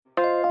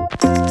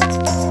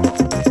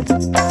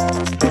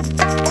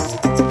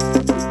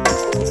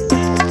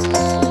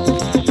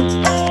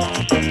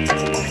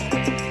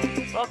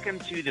Welcome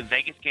to the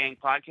Vegas Gang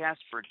podcast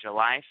for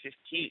July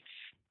 15th.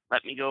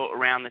 Let me go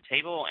around the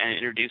table and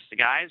introduce the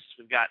guys.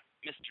 We've got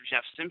Mr.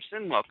 Jeff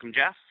Simpson. Welcome,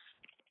 Jeff.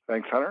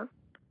 Thanks, Hunter.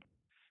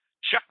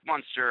 Chuck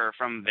Monster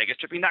from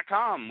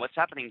VegasTripping.com. What's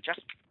happening, Jeff?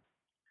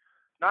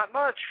 Not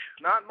much.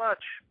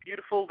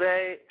 Beautiful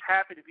day.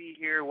 Happy to be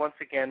here once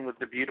again with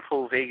the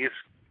beautiful Vegas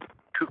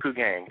Cuckoo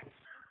Gang.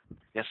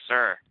 Yes,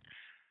 sir.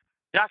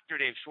 Dr.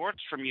 Dave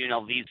Schwartz from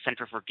UNLV's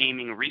Center for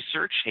Gaming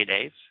Research. Hey,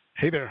 Dave.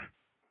 Hey there.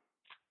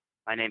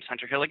 My name's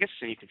Hunter Hilligus,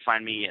 and you can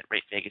find me at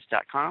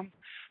RateVegas.com.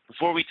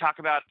 Before we talk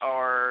about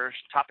our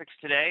topics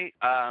today,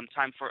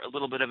 time for a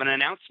little bit of an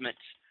announcement.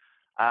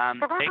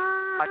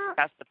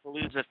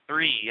 Podcastapalooza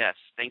 3, yes,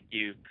 thank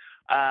you.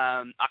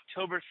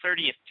 October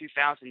 30th,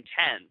 2010,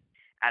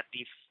 at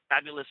the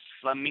fabulous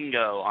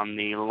Flamingo on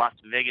the Las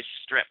Vegas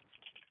Strip.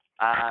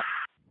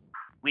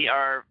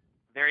 We're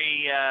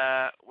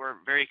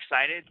very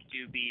excited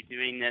to be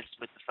doing this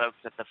with the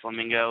folks at the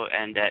Flamingo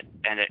and at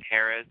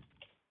Harrah's.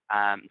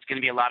 It's going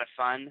to be a lot of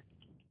fun.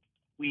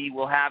 We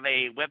will have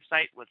a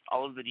website with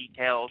all of the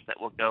details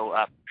that will go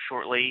up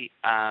shortly.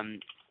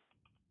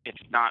 If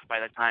not, by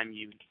the time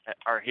you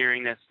are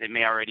hearing this, it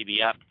may already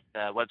be up.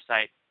 The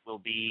website will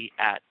be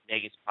at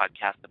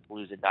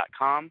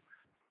VegasPodcastapalooza.com,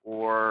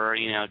 or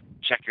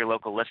check your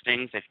local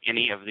listings. If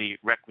any of the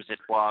requisite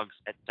blogs,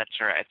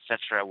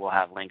 etc., will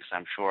have links,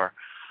 I'm sure.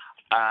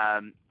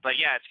 But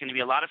yeah, it's going to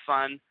be a lot of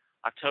fun.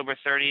 October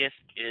 30th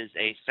is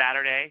a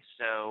Saturday,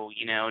 so,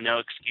 no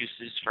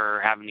excuses for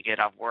having to get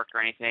off work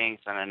or anything.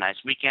 It's on a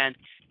nice weekend.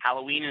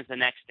 Halloween is the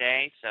next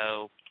day,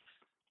 so,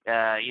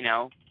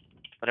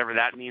 whatever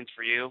that means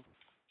for you.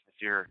 If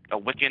you're a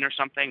Wiccan or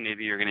something,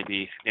 maybe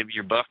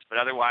you're booked, but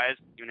otherwise,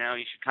 you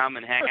should come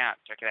and hang out,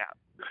 check it out.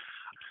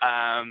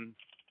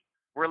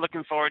 We're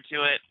looking forward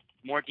to it.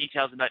 More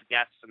details about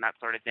guests and that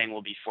sort of thing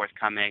will be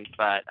forthcoming,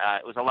 but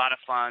it was a lot of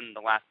fun the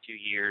last 2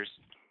 years,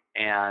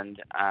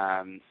 and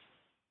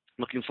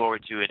looking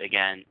forward to it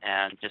again,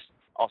 and just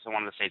also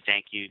wanted to say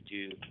thank you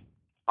to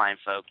fine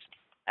folks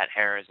at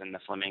Harrah's and the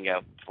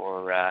Flamingo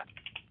for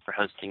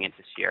hosting it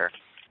this year.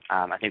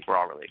 I think we're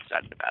all really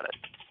excited about it.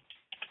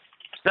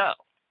 So,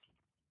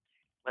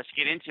 let's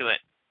get into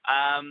it.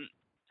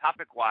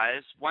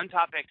 Topic-wise, one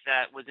topic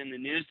that was in the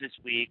news this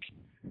week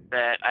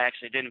that I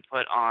actually didn't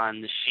put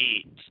on the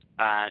sheet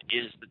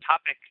is the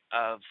topic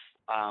of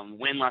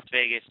Wynn Las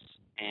Vegas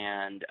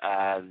and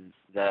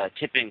the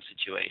tipping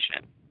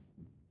situation.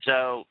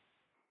 So,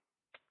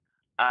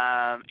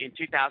 in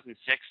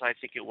 2006, I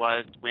think it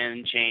was,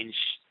 Wynn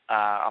changed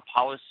a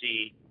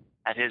policy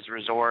at his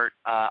resort,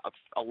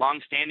 a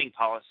long-standing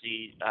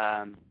policy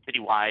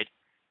citywide,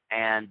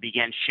 and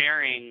began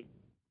sharing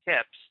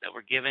tips that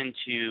were given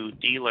to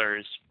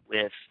dealers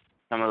with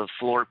some of the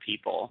floor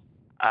people.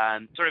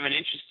 Sort of an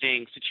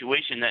interesting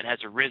situation that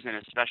has arisen,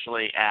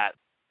 especially at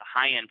the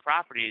high-end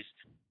properties,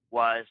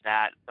 was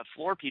that the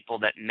floor people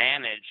that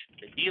manage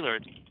the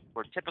dealers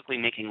were typically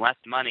making less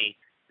money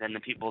than the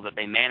people that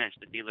they manage,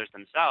 the dealers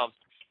themselves,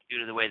 due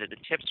to the way that the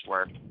tips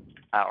work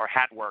or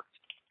had worked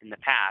in the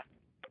past.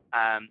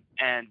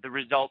 And the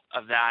result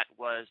of that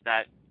was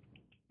that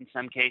in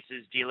some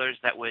cases, dealers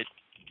that were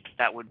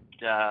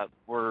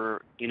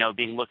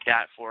being looked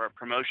at for a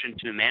promotion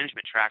to a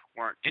management track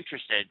weren't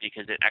interested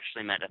because it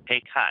actually meant a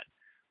pay cut,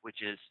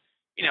 which is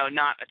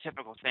not a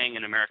typical thing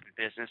in American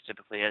business.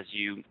 Typically, as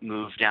you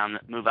move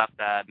up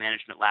the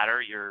management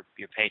ladder, your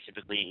pay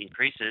typically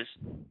increases.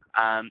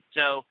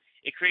 So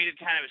it created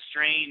kind of a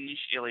strange,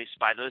 at least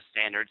by those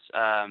standards,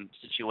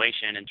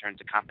 situation in terms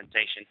of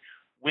compensation.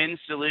 Wynn's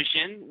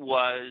solution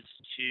was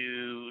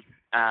to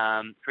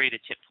create a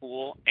tip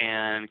pool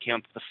and came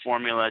up with a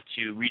formula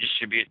to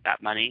redistribute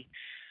that money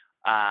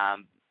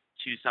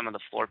to some of the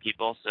floor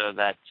people so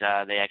that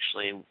they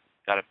actually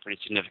got a pretty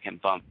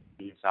significant bump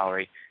in the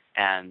salary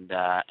and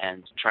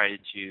tried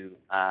to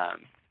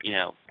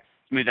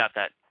smooth out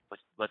that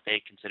what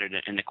they considered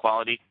an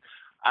inequality.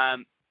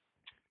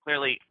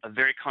 Clearly, a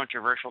very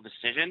controversial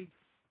decision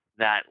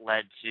that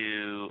led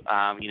to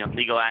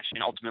legal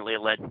action. Ultimately,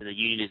 it led to the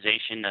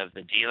unionization of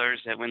the dealers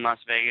at Wynn Las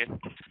Vegas.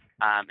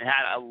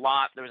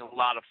 There was a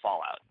lot of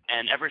fallout,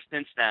 and ever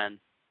since then,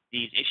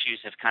 these issues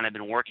have kind of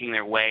been working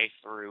their way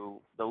through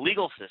the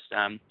legal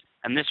system.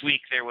 And this week,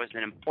 there was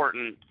an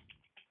important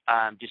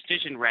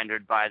decision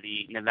rendered by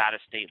the Nevada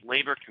State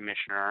Labor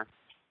Commissioner,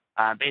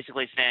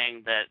 basically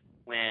saying that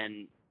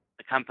when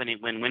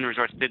Wynn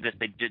Resorts did this,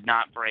 they did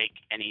not break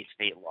any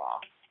state law,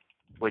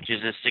 which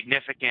is a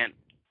significant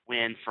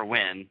win for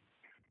Wynn,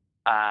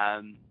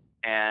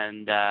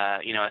 and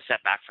a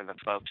setback for the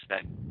folks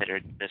that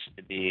considered this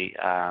to be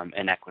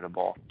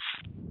inequitable.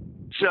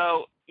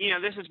 So,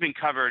 this has been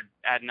covered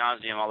ad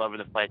nauseum all over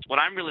the place. What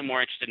I'm really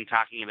more interested in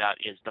talking about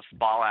is the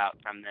fallout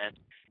from this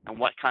and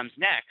what comes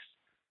next.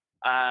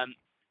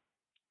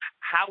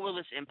 How will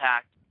this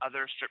impact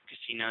other strip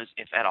casinos,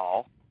 if at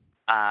all?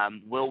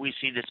 Will we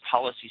see this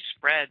policy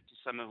spread to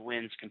some of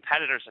Wynn's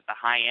competitors at the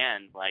high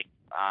end, like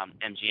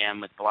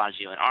MGM with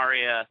Bellagio and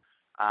Aria,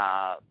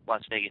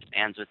 Las Vegas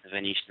Sands with the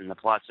Venetian and the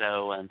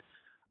Palazzo, and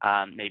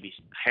maybe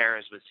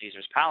Harrah's with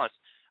Caesar's Palace?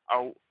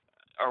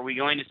 Are we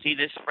going to see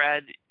this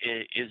spread?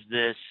 Is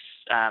this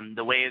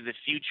the way of the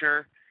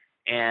future?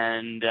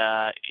 And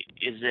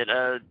is it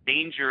a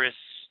dangerous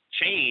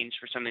change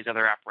for some of these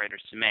other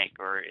operators to make,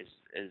 or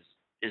is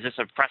this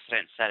a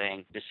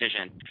precedent-setting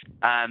decision?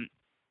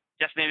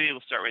 Jeff, maybe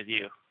we'll start with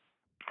you.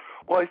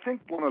 Well, I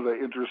think one of the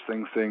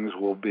interesting things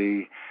will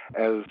be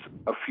as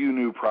a few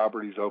new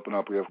properties open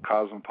up. We have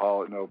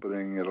Cosmopolitan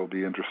opening. It'll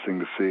be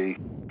interesting to see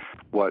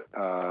what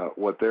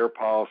their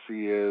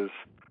policy is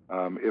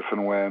if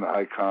and when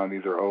Icon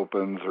either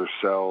opens or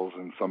sells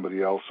and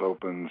somebody else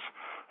opens.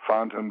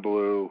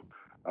 Fontainebleau,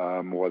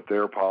 what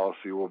their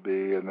policy will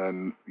be, and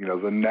then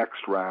the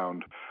next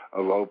round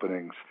of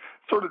openings.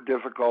 Sort of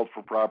difficult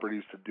for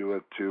properties to do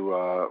it to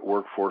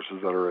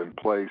workforces that are in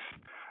place.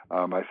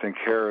 I think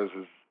Harrah's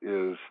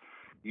is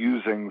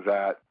using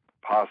that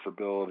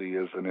possibility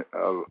as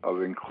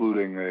of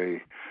including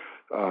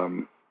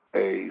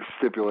a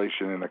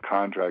stipulation in a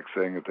contract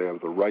saying that they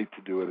have the right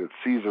to do it at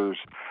Caesars.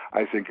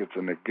 I think it's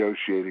a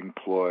negotiating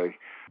ploy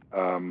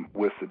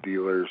with the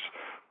dealers.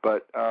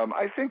 But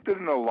I think that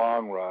in the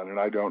long run, and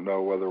I don't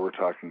know whether we're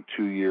talking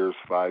 2 years,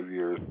 5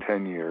 years,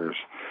 10 years,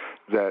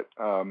 that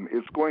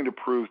it's going to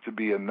prove to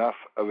be enough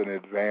of an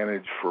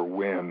advantage for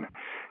Wynn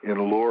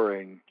in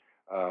luring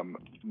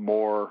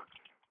more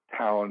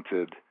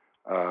talented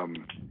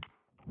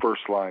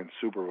first-line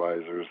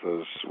supervisors,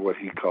 those what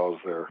he calls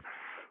their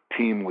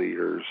team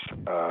leaders,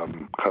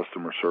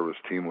 customer service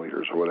team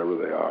leaders, or whatever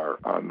they are,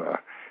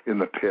 in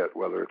the pit,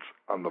 whether it's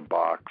on the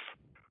box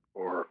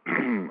or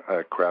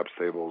at craps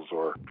tables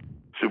or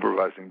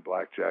supervising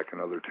blackjack and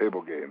other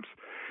table games.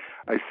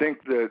 I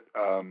think that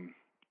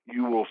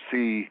you will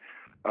see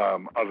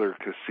other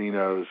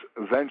casinos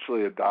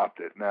eventually adopt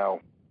it. Now,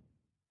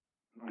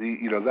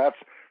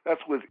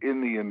 that's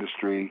within the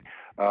industry.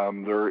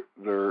 There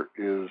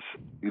is,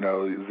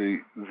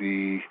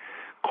 the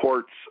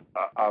courts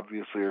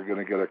obviously are going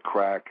to get a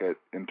crack at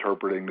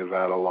interpreting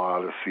Nevada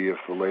law to see if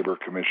the labor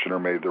commissioner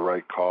made the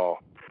right call.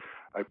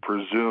 I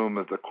presume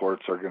that the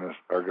courts are going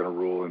to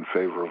rule in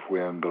favor of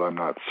Wynn, but I'm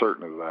not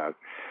certain of that.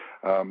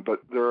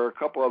 But there are a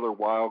couple other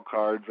wild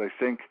cards. I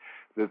think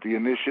that the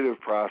initiative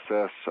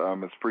process,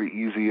 it's pretty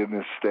easy in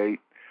this state,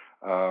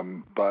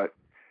 but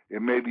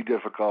it may be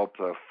difficult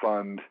to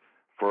fund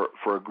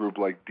for a group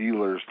like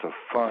dealers to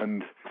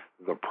fund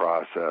the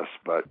process.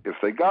 But if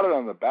they got it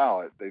on the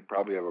ballot, they'd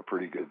probably have a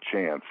pretty good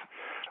chance.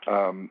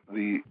 And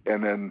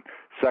then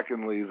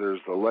secondly,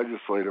 there's the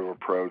legislative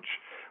approach.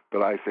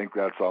 But I think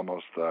that's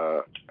almost,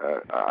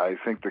 I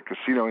think the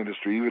casino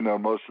industry, even though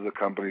most of the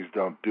companies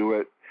don't do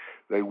it,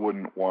 they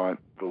wouldn't want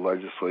the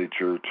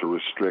legislature to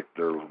restrict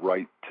their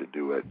right to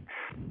do it.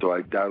 So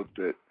I doubt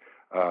that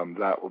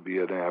that will be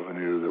an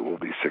avenue that will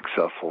be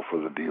successful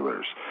for the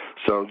dealers.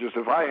 So just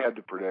if I had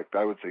to predict,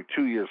 I would say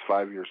 2 years,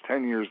 5 years,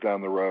 10 years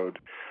down the road,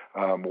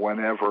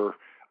 whenever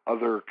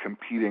other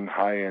competing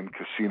high-end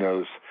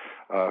casinos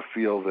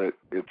feel that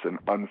it's an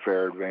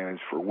unfair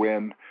advantage for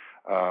Wynn,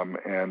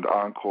 and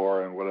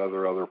Encore and what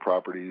other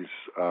properties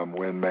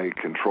Wynn may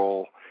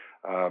control,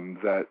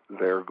 that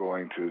they're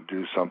going to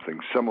do something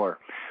similar.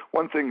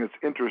 One thing that's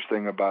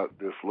interesting about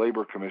this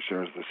labor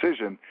commissioner's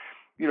decision,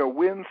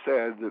 Wynn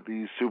said that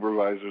these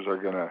supervisors are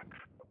going to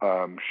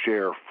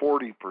share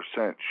 40%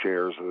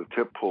 shares of the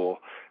tip pool.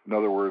 In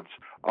other words,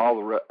 all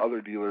the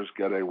other dealers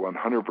get a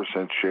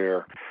 100%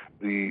 share.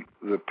 The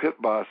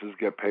pit bosses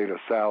get paid a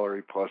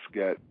salary plus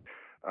get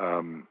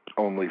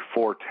only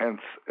 4/10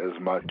 as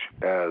much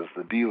as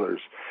the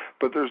dealers.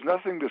 But there's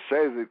nothing to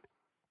say that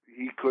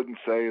he couldn't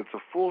say it's a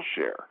full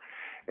share.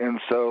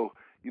 And so,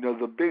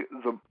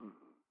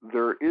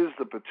 there is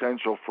the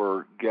potential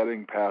for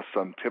getting past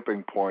some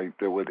tipping point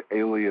that would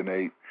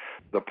alienate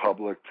the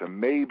public to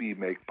maybe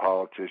make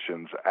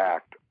politicians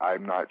act.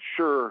 I'm not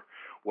sure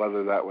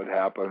whether that would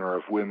happen or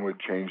if Wynn would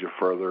change it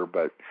further,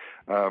 but,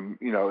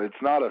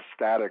 it's not a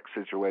static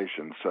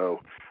situation.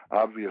 So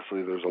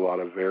obviously there's a lot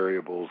of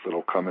variables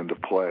that'll come into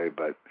play,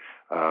 but,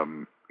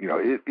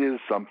 it is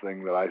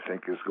something that I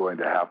think is going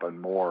to happen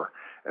more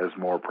as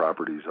more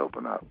properties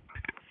open up.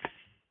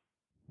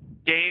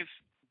 Dave,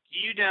 do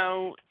you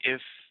know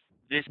if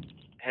this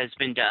has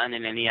been done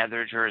in any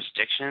other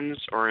jurisdictions,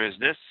 or is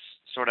this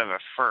sort of a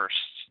first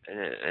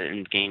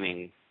in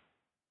gaming?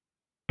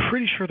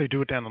 Pretty sure they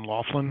do it down in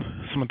Laughlin,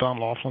 some of Don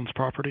Laughlin's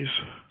properties.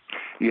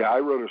 Yeah, I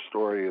wrote a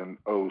story in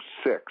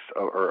 2006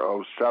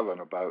 or 2007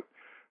 about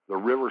the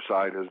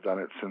Riverside has done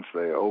it since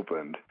they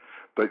opened.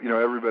 But,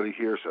 everybody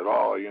here said,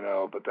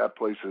 but that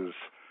place is,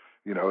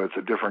 it's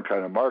a different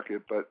kind of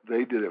market. But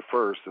they did it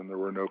first, and there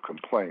were no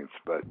complaints.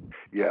 But,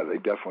 yeah, they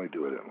definitely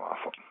do it in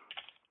Laughlin.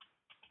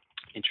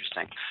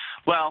 Interesting.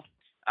 Well,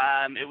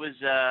 it was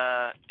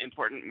an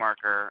important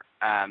marker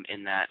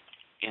in that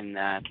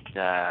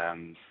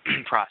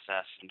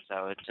process, and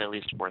so it's at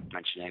least worth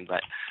mentioning.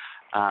 But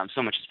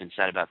So much has been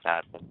said about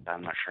that, but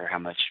I'm not sure how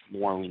much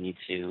more we need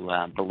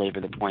to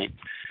belabor the point.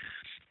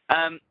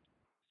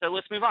 So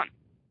let's move on.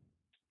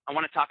 I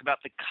want to talk about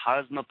the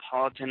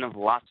Cosmopolitan of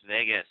Las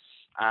Vegas.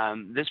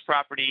 This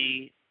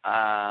property,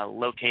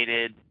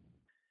 located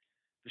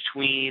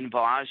between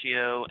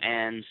Bellagio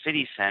and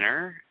City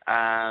Center,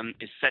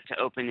 is set to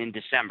open in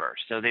December.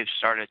 So they've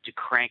started to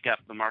crank up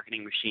the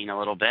marketing machine a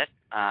little bit.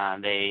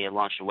 They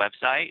launched a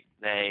website.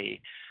 They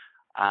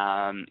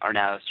are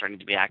now starting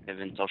to be active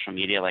in social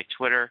media like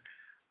Twitter.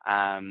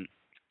 And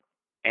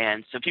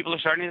so people are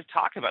starting to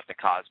talk about the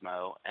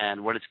Cosmo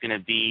and what it's going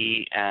to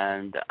be,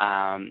 and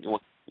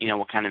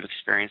what kind of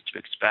experience to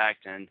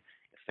expect, and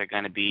if they're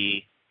going to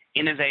be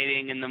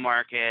innovating in the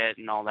market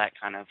and all that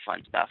kind of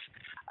fun stuff.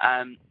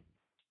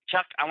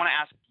 Chuck, I want to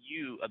ask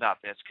you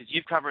about this because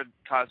you've covered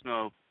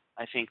Cosmo,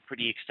 I think,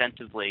 pretty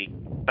extensively,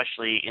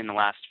 especially in the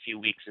last few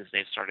weeks as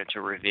they've started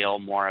to reveal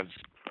more of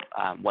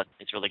what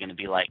it's really going to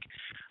be like.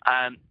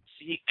 As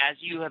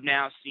you have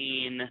now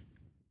seen,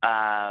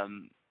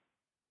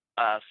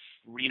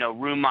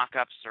 room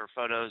mock-ups or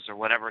photos or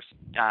whatever,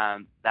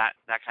 that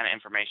kind of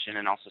information,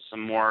 and also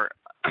some more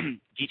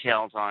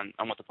details on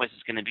what the place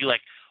is going to be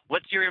like.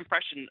 What's your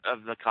impression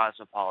of the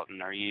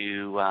Cosmopolitan? Are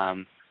you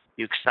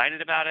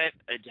excited about it?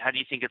 How do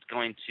you think it's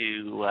going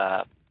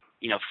to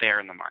fare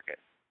in the market?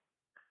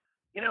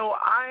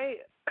 I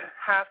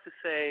have to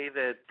say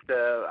that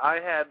I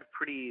had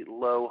pretty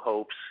low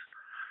hopes.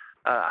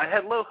 I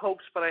had low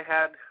hopes, but I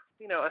had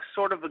a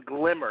sort of a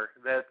glimmer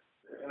that,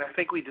 and I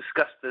think we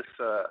discussed this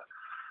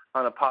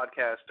on a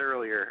podcast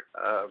earlier,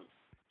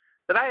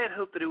 that I had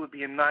hoped that it would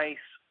be a nice,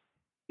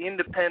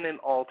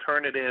 independent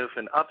alternative,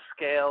 an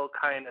upscale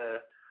kind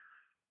of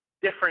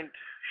different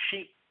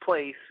chic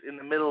place in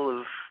the middle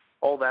of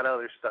all that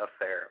other stuff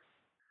there.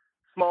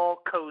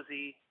 Small,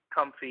 cozy,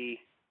 comfy,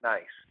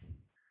 nice.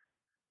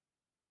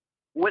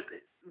 What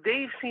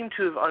they seem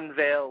to have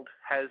unveiled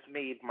has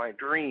made my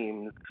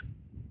dreams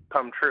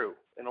come true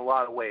in a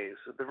lot of ways.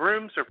 The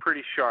rooms are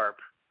pretty sharp.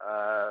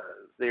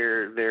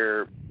 They're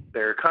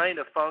kind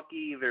of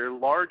funky. They're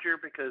larger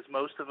because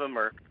most of them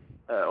are.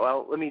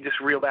 Let me just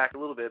reel back a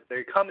little bit.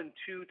 They come in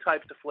two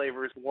types of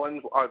flavors.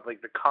 One are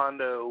like the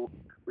condo,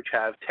 which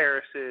have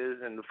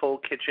terraces and full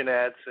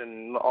kitchenettes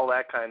and all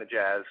that kind of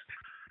jazz.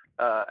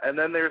 And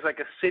then there's like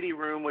a city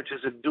room, which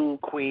is a dual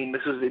queen.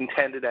 This is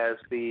intended as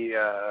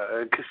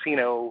the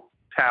casino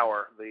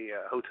tower, the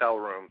hotel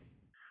room.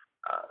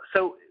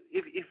 So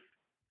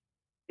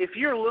if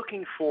you're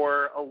looking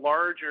for a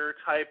larger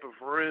type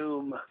of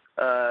room,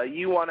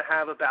 you want to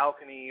have a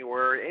balcony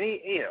or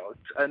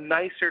a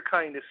nicer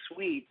kind of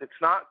suite that's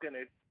not going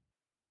to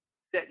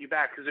set you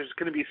back because there's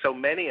going to be so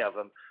many of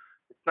them.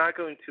 It's not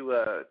going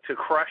to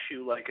crush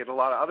you like at a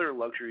lot of other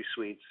luxury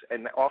suites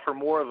and offer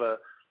more of a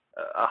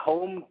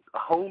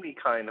homey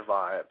kind of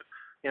vibe.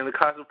 The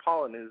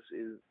Cosmopolitan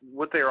is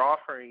what they're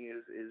offering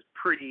is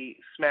pretty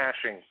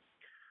smashing.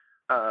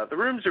 The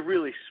rooms are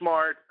really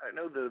smart. I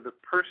know the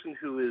person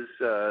who is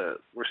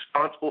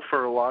responsible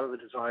for a lot of the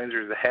designs,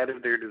 or the head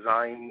of their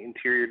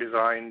interior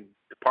design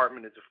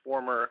department, is a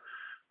former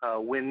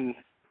Wynn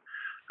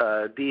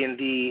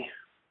D&D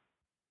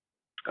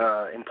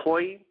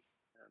employee.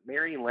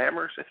 Mary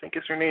Lammers, I think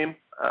is her name.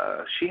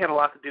 She had a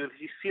lot to do with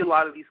it. You see a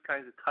lot of these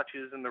kinds of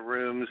touches in the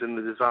rooms and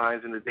the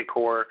designs and the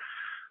decor.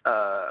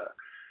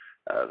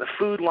 The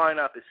food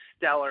lineup is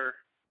stellar.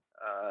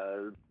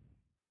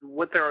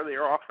 What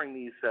they're offering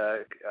these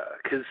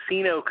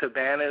casino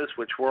cabanas,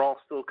 which we're all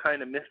still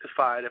kind of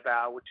mystified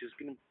about, which is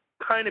going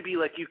to kind of be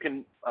like you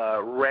can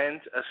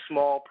rent a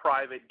small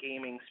private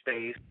gaming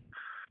space,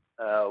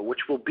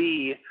 which will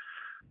be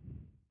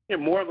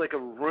more like a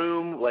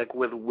room like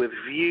with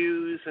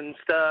views and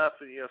stuff.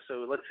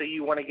 So let's say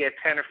you want to get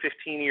 10 or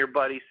 15 of your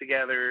buddies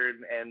together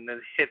and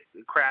hit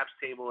the craps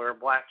table or a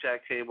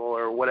blackjack table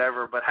or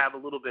whatever, but have a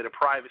little bit of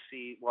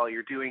privacy while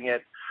you're doing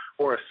it,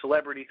 or a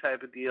celebrity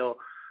type of deal.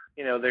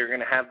 They're going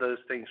to have those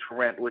things for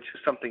rent, which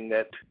is something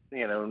that,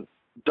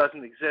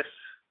 doesn't exist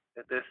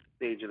at this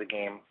stage of the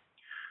game.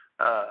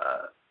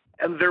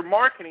 And their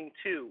marketing,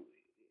 too,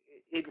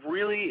 it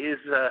really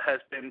has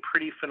been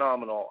pretty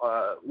phenomenal.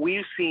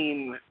 We've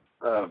seen,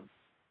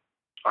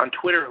 on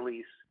Twitter at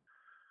least,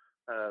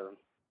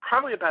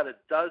 probably about a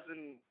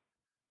dozen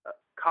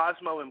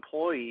Cosmo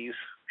employees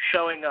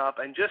showing up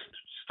and just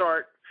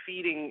start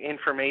feeding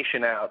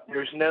information out.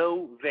 There's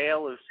no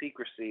veil of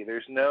secrecy.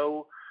 There's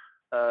no...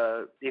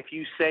 if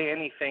you say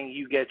anything,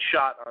 you get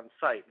shot on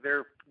sight.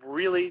 They're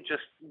really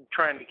just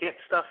trying to get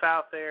stuff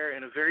out there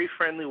in a very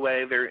friendly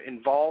way. They're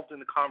involved in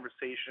the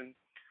conversation.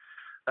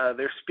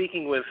 They're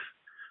speaking with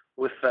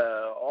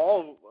a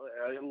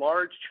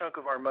large chunk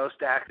of our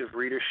most active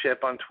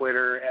readership on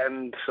Twitter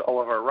and all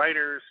of our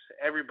writers.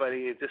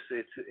 Everybody,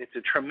 it's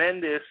a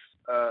tremendous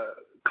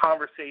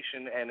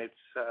conversation, and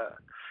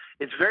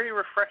it's very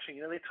refreshing.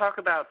 They talk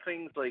about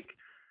things like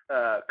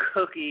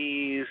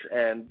cookies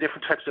and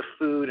different types of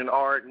food and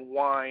art and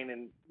wine,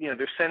 and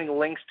they're sending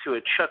links to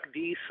a Chuck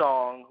D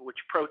song which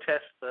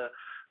protests the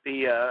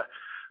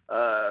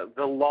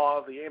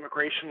the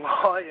immigration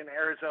law in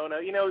Arizona,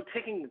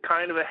 taking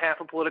kind of a half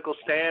a political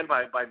stand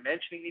by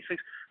mentioning these things.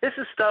 This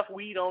is stuff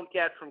we don't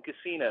get from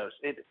casinos.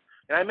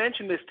 And I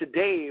mentioned this to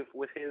Dave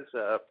with his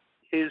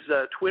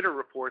Twitter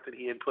report that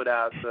he had put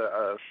out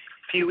a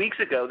few weeks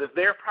ago, that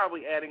they're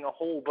probably adding a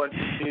whole bunch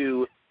of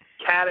new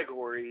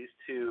categories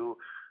to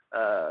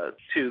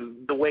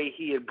the way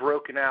he had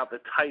broken out the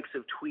types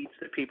of tweets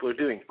that people are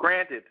doing.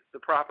 Granted, the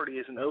property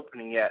isn't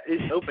open yet.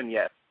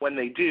 When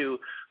they do,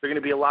 they're going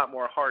to be a lot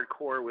more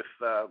hardcore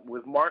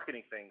with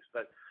marketing things.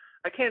 But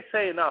I can't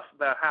say enough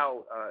about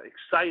how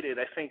excited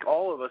I think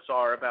all of us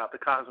are about the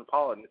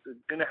Cosmopolitan. It's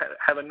going to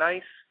have a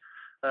nice,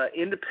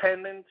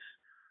 independent,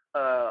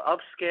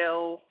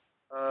 upscale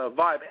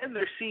vibe. And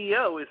their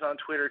CEO is on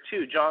Twitter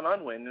too, John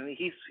Unwin, and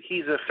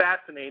he's a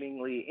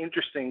fascinatingly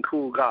interesting,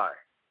 cool guy.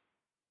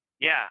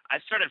 Yeah, I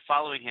started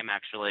following him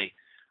actually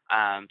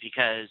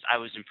because I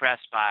was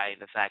impressed by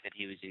the fact that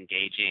he was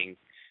engaging,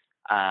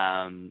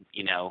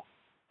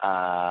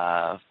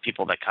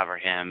 people that cover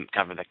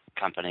the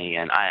company,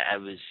 and I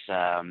was,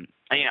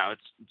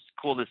 it's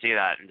cool to see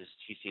that, and just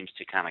he seems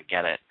to kind of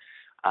get it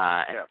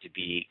and to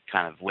be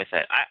kind of with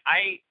it.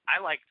 I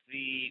like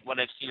what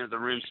I've seen of the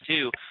rooms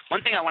too.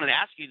 One thing I wanted to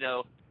ask you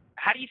though,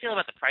 how do you feel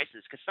about the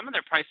prices? Because some of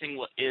their pricing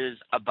is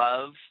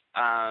above,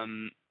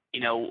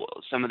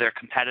 some of their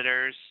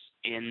competitors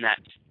in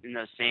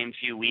those same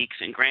few weeks.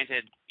 And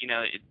granted,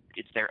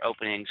 it's their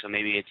opening, so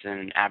maybe it's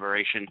an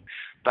aberration.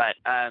 But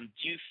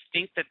do you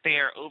think that they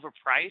are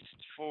overpriced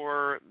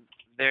for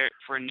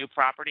a new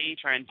property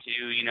trying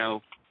to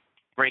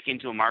break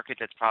into a market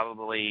that's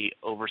probably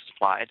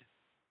oversupplied?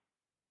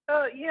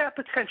 Yeah,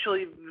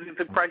 potentially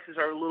the prices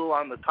are a little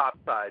on the top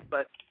side,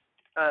 but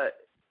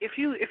if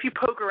you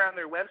poke around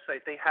their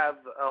website, they have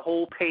a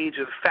whole page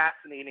of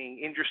fascinating,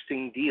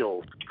 interesting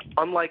deals,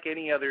 unlike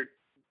any other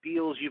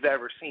deals you've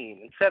ever seen.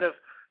 Instead of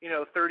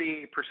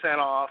 38%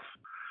 off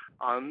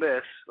on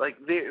this, like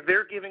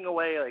they're giving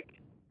away, like,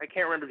 I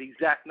can't remember the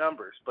exact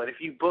numbers, but if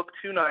you book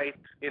 2 nights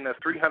in a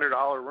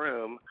 $300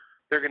 room,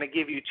 they're going to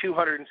give you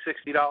 $260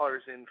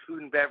 in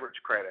food and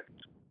beverage credits.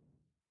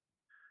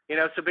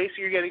 So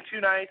basically you're getting 2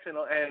 nights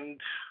and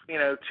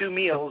 2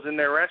 meals in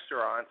their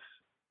restaurants,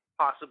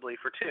 possibly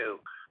for 2,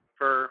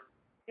 for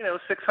 $600,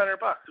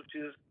 which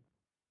is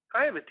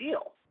kind of a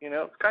deal.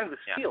 It's kind of a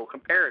steal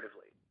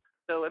comparatively.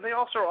 So, and they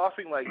also are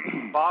offering like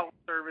bottle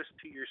service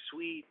to your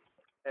suite,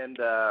 and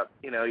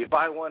you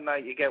buy 1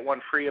 night, you get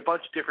 1 free, a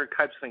bunch of different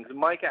types of things. And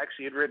Mike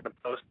actually had written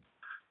a post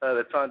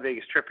that's on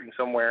Vegas Tripping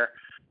somewhere,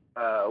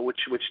 which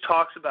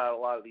talks about a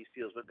lot of these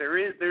deals. But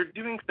they're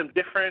doing some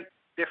different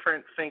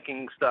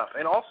thinking stuff.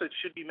 And also it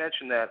should be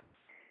mentioned that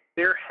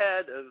their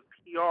head of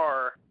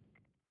PR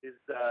is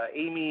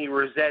Amy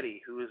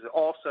Rossetti, who is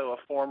also a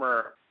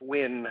former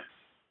Wynn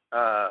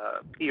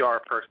PR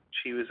person.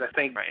 She was, I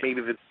think,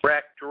 maybe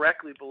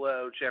directly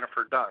below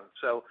Jennifer Dunn.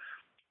 So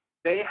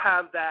they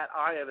have that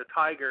eye of the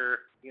tiger,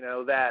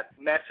 that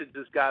message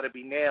has got to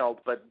be nailed,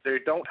 but they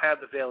don't have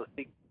the veil of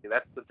secrecy.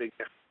 That's the big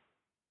difference.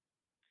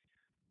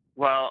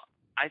 Well,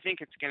 I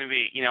think it's going to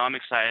be, I'm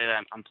excited.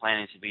 I'm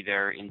planning to be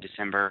there in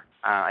December.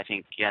 I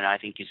think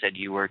you said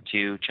you were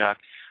too, Chuck.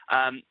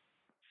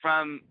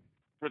 From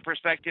the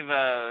perspective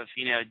of,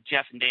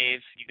 Jeff and Dave,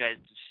 you guys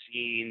have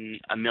seen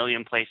a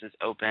million places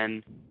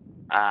open.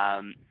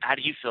 How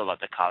do you feel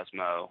about the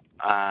Cosmo?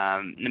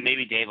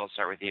 Maybe Dave, I'll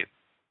start with you.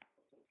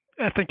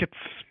 I think it's,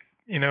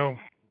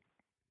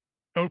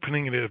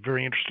 opening at a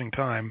very interesting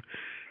time.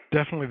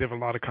 Definitely they have a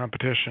lot of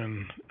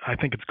competition. I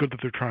think it's good that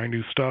they're trying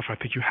new stuff. I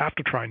think you have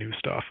to try new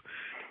stuff.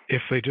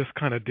 If they just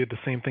kind of did the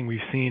same thing we've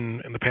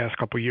seen in the past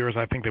couple of years,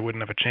 I think they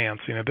wouldn't have a chance.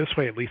 This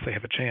way at least they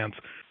have a chance.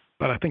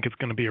 But I think it's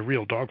going to be a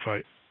real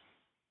dogfight.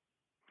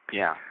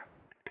 Yeah.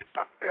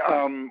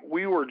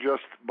 We were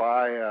just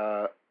by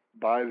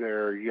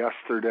there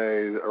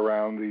yesterday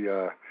around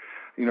the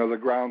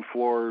ground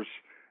floors,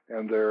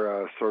 and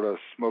their sort of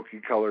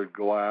smoky-colored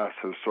glass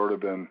has sort of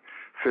been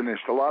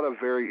finished. A lot of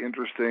very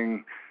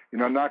interesting,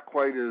 not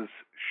quite as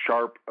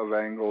sharp of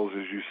angles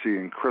as you see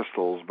in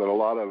Crystals, but a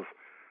lot of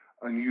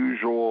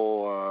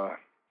unusual,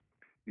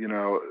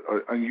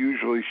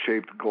 unusually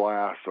shaped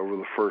glass over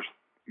the first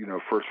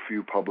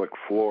few public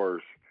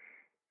floors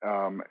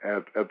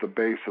at the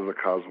base of the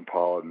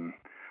Cosmopolitan.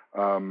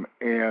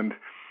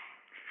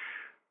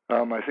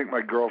 I think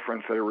my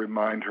girlfriend said it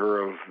reminded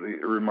her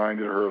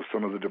of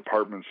some of the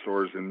department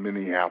stores in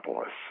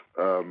Minneapolis.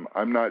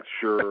 I'm not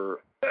sure.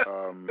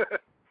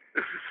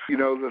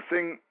 The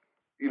thing,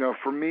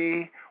 for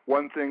me,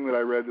 one thing that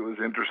I read that was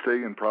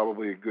interesting and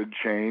probably a good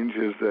change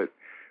is that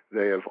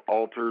they have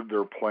altered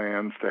their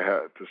plans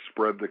to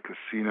spread the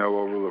casino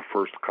over the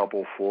first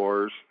couple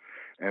floors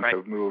and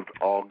have moved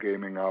all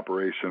gaming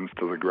operations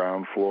to the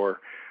ground floor.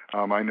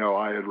 I know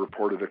I had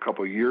reported a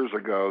couple of years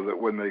ago that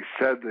when they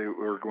said they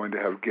were going to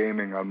have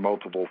gaming on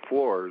multiple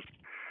floors,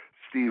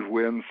 Steve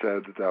Wynn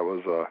said that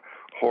was a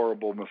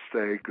horrible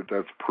mistake,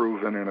 that's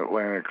proven in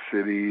Atlantic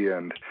City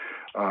and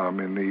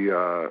In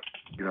the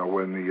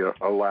when the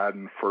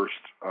Aladdin first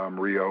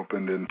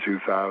reopened in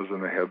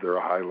 2000, they had their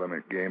high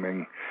limit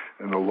gaming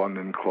in the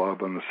London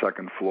Club on the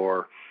second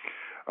floor.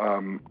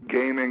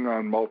 Gaming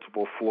on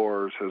multiple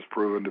floors has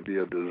proven to be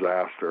a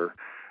disaster,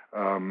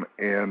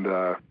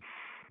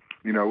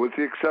 with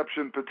the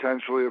exception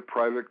potentially of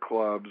private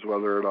clubs,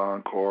 whether at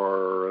Encore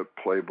or at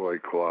Playboy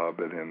Club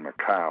and in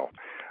Macau.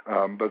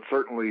 But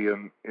certainly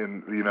in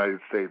the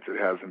United States, it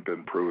hasn't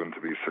been proven to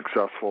be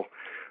successful.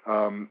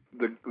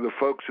 The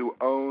folks who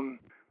own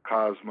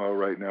Cosmo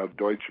right now,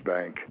 Deutsche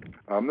Bank,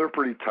 they're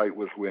pretty tight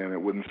with Wynn.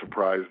 It wouldn't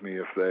surprise me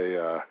if they,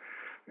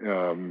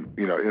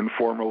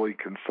 informally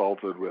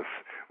consulted with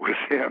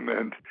him,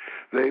 and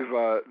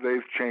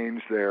they've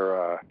changed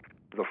their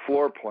the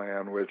floor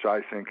plan, which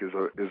I think is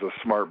a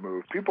smart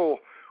move. People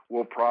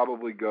will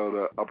probably go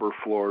to upper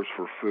floors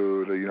for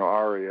food.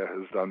 Aria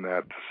has done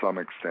that to some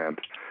extent,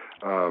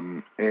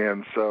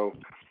 and so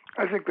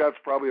I think that's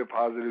probably a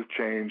positive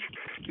change.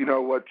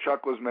 What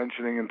Chuck was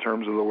mentioning in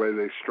terms of the way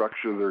they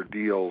structure their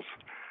deals.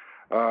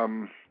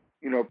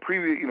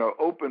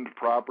 Opened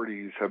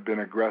properties have been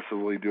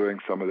aggressively doing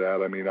some of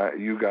that. I mean,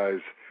 you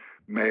guys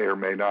may or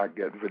may not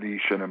get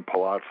Venetian and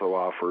Palazzo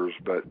offers,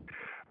 but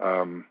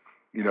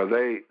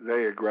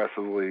they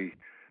aggressively.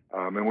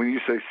 And when you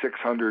say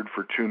 600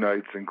 for 2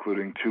 nights,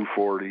 including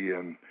 240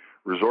 and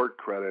resort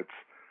credits,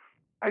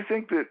 I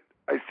think that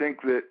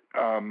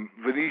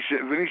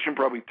Venetian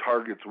probably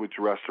targets which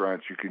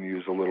restaurants you can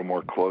use a little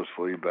more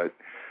closely, but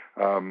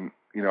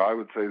I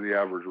would say the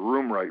average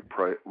room rate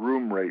price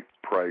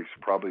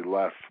probably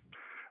less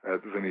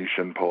at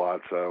Venetian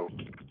Palazzo.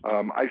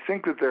 I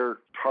think that their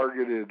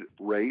targeted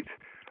rate,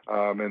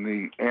 and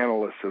the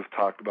analysts have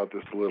talked about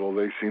this a little,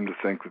 they seem to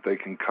think that they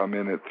can come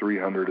in at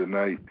 $300 a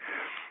night.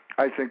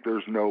 I think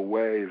there's no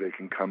way they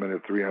can come in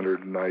at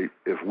 $300 a night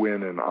if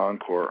Wynn and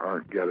Encore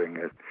aren't getting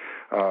it.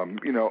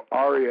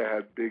 Aria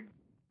had big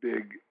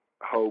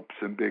hopes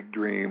and big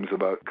dreams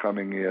about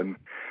coming in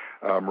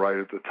right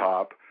at the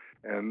top,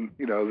 and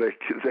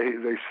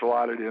they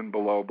slotted in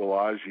below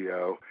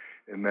Bellagio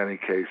in many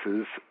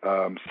cases,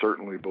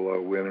 certainly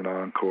below Wynn and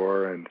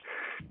Encore, and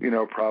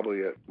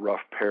probably at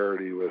rough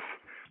parity with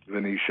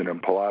Venetian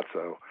and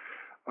Palazzo.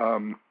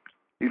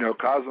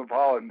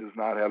 Cosmopolitan does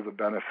not have the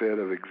benefit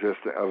of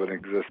an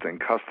existing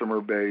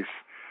customer base.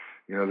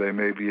 They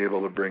may be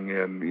able to bring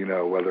in,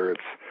 whether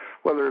it's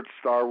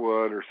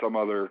Starwood or some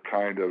other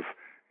kind of,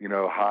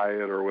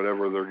 Hyatt or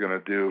whatever they're going to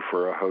do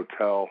for a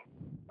hotel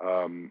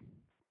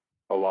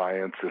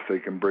alliance, if they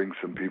can bring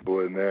some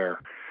people in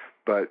there.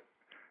 But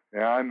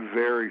I'm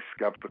very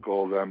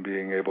skeptical of them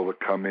being able to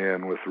come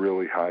in with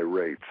really high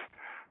rates.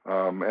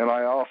 And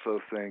I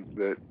also think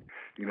that,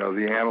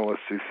 the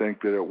analysts who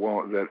think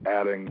that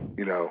adding,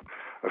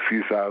 a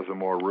few thousand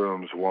more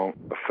rooms won't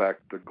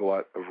affect the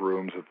glut of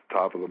rooms at the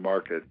top of the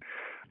market,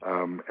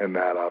 and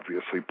that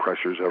obviously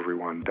pressures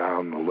everyone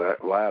down the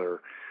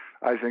ladder.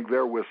 I think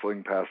they're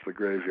whistling past the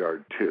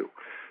graveyard too.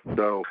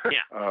 So,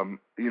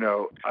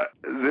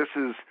 this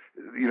is,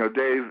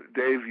 Dave,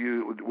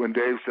 when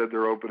Dave said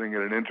they're opening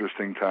at an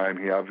interesting time,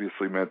 he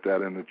obviously meant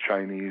that in the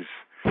Chinese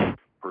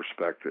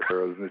perspective,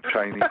 or the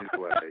Chinese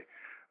way.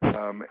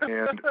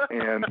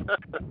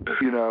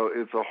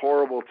 It's a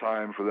horrible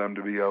time for them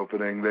to be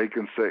opening. They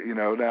can say,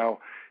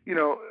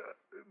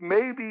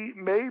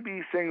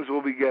 maybe things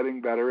will be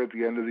getting better at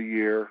the end of the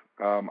year.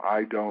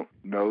 I don't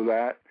know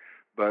that,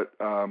 but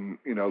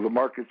the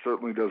market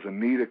certainly doesn't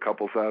need a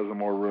couple thousand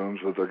more rooms,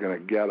 but they're going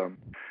to get them.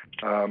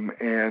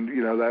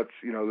 That's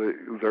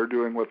they're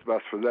doing what's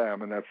best for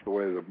them, and that's the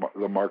way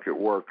the market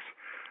works.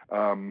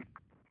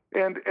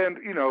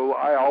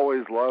 I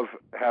always love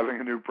having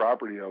a new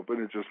property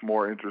open. It's just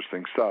more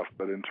interesting stuff.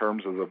 But in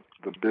terms of the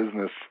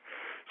business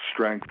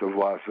strength of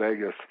Las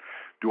Vegas,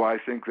 do I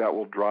think that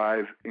will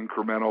drive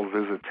incremental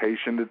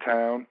visitation to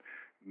town?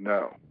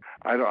 No.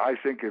 I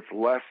think it's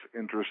less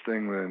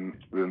interesting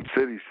than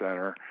City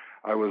Center.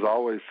 I was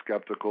always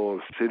skeptical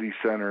of City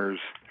Center's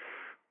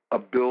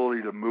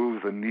ability to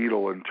move the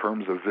needle in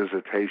terms of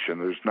visitation.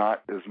 There's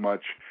not as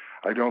much,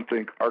 I don't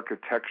think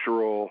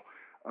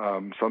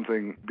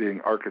something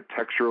being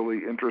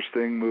architecturally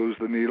interesting moves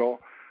the needle.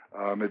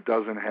 It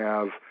doesn't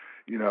have,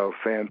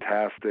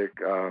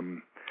 fantastic,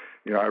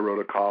 I wrote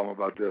a column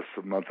about this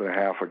a month and a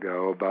half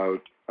ago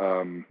about,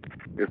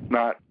 it's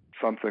not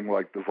something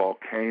like the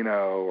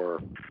Volcano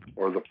or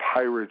the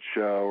Pirate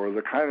Show or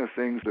the kind of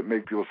things that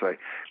make people say,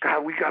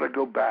 God, we got to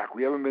go back.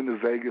 We haven't been to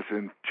Vegas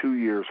in 2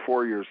 years,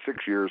 4 years,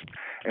 6 years,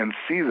 and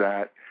see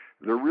that.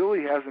 There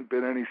really hasn't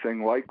been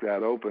anything like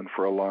that open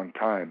for a long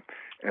time,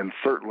 and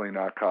certainly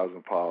not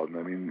Cosmopolitan.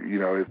 I mean,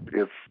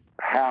 it's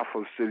half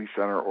of City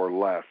Center or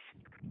less,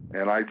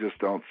 and I just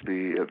don't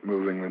see it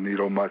moving the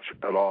needle much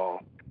at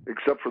all,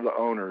 except for the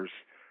owners,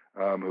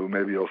 who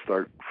maybe will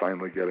start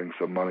finally getting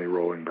some money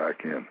rolling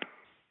back in.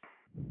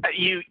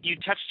 You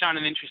touched on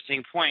an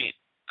interesting point,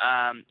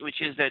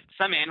 which is that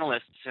some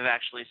analysts have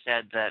actually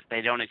said that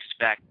they don't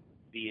expect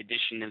the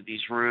addition of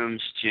these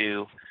rooms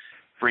to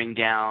bring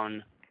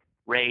down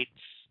rates,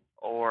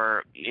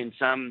 or in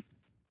some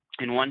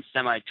in one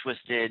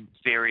semi-twisted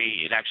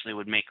theory, it actually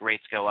would make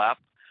rates go up.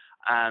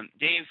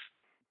 Dave,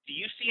 do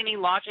you see any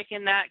logic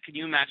in that? Could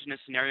you imagine a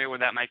scenario where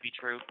that might be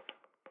true?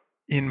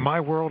 In my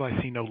world,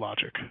 I see no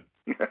logic.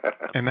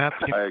 And that's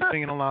the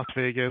thing in Las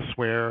Vegas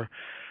where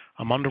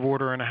I'm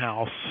underwater in a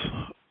house,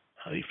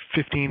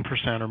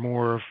 15% or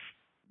more of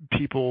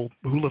people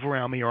who live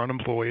around me are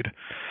unemployed.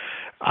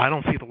 I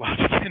don't see the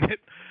logic in it.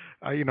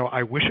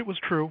 I wish it was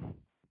true.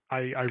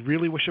 I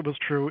really wish it was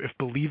true. If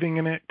believing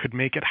in it could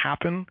make it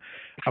happen,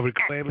 I would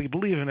gladly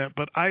believe in it.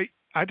 But I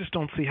just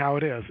don't see how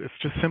it is. It's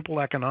just simple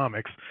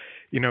economics.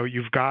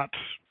 You've got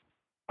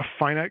a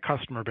finite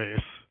customer base.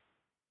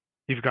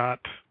 You've got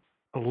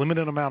a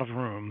limited amount of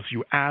rooms.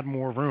 You add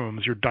more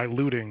rooms, you're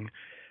diluting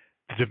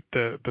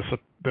the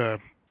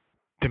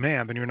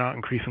demand, and you're not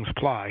increasing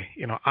supply.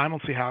 I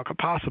don't see how it could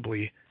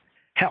possibly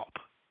help.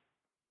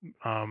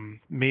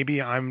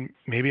 Maybe I'm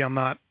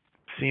not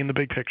seeing the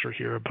big picture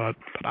here, but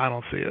I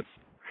don't see it.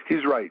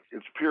 He's right.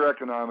 It's pure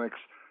economics.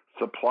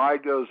 Supply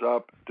goes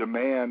up,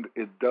 demand,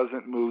 it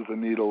doesn't move the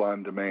needle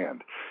on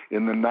demand.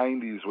 In the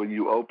 90s, when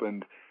you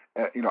opened,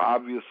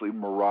 obviously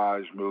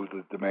Mirage moved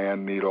the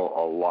demand needle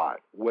a lot,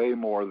 way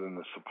more than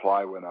the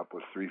supply went up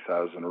with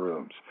 3,000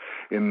 rooms.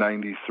 In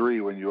 93,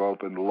 when you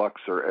opened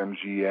Luxor,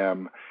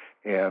 MGM,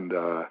 and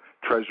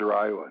Treasure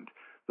Island,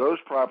 those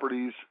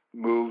properties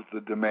moved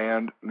the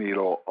demand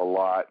needle a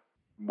lot,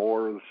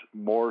 more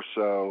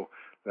so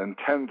than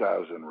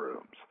 10,000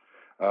 rooms.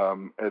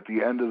 At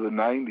the end of the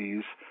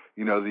 90s,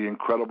 the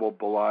incredible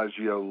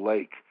Bellagio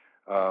Lake,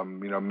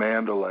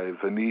 Mandalay,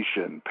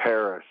 Venetian,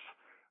 Paris,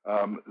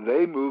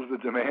 they moved the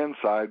demand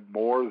side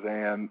more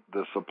than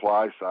the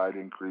supply side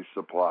increased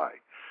supply.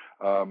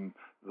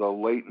 The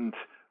latent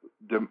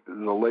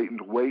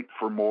wait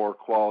for more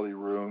quality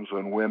rooms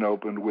when Wynn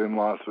opened Wynn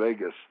Las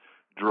Vegas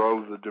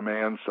drove the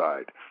demand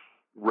side.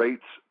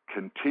 Rates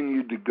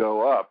continued to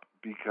go up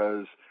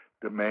because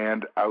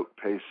demand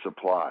outpaced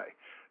supply.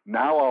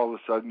 Now all of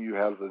a sudden you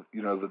have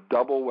the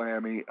double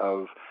whammy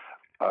of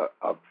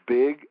a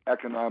big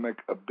economic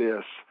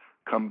abyss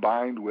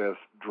combined with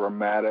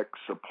dramatic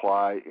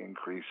supply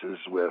increases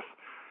with,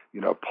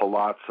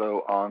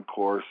 Palazzo,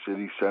 Encore,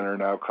 City Center,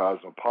 now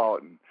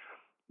Cosmopolitan,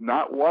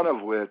 not one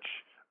of which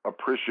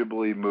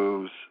appreciably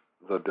moves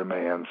the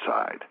demand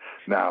side.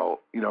 Now,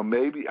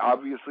 maybe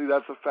obviously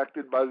that's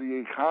affected by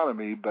the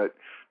economy, but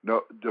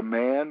no,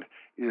 demand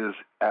is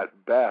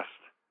at best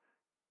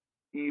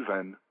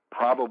even,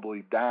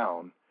 probably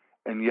down,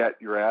 and yet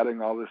you're adding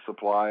all this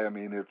supply. I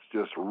mean, it's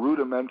just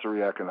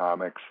rudimentary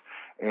economics.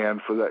 And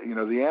for that,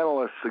 the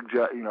analysts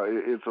suggest,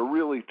 it's a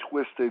really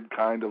twisted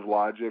kind of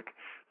logic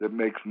that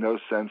makes no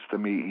sense to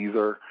me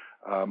either.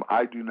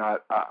 I do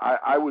not.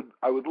 I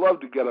would love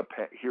to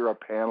hear a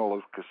panel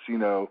of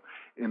casino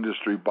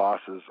industry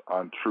bosses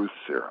on Truth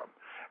Serum,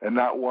 and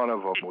not one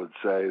of them would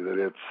say that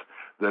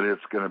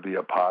it's going to be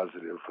a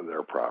positive for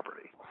their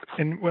property.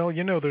 And well,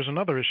 there's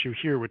another issue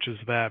here, which is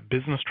that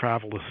business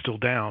travel is still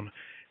down,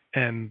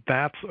 and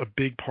that's a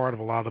big part of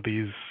a lot of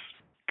these,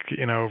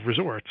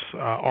 resorts.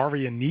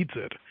 Aria needs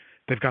it.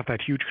 They've got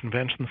that huge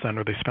convention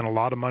center. They spent a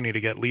lot of money to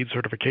get LEED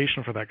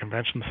certification for that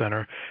convention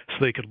center so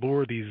they could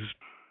lure these,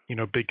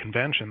 big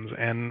conventions.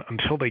 And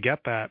until they get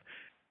that,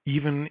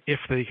 even if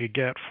they could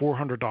get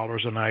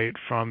 $400 a night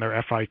from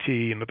their FIT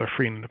and their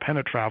free and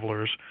independent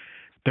travelers,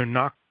 they're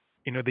not,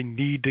 they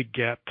need to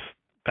get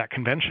that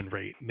convention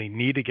rate. They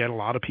need to get a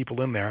lot of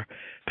people in there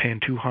paying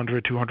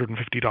 $200,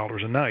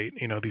 $250 a night,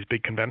 these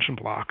big convention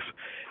blocks.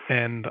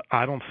 And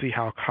I don't see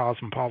how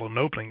Cosmopolitan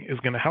opening is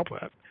going to help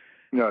that.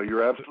 No,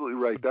 you're absolutely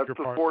right. That's it's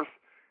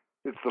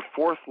the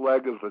fourth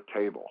leg of the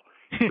table.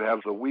 You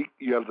have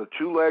the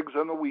two legs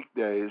on the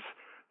weekdays.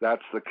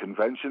 That's the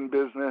convention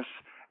business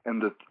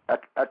and the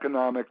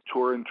economic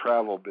tour and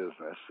travel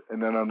business.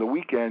 And then on the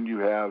weekend, you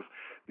have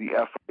the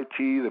FIT,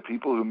 the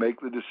people who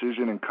make the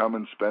decision and come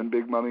and spend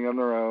big money on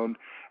their own,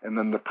 and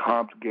then the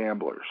comped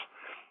gamblers.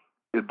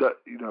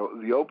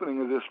 The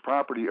opening of this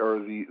property, or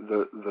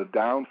the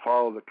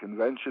downfall of the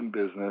convention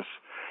business,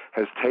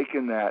 has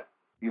taken that,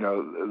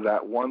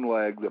 that one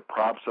leg that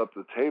props up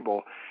the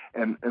table,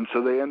 and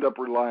so they end up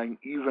relying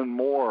even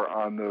more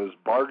on those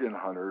bargain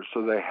hunters,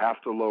 so they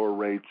have to lower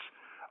rates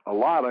a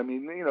lot. I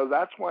mean,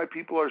 that's why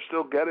people are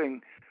still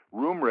getting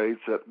room rates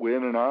at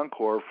Wynn and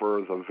Encore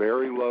for the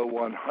very low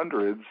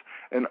 100s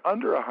and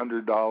under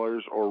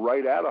 $100 or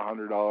right at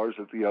 $100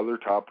 at the other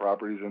top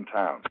properties in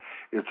town.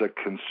 It's a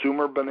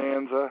consumer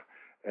bonanza,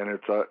 and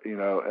it's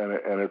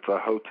a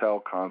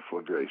hotel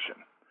conflagration.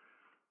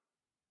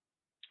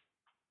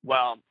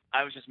 Well,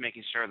 I was just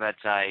making sure that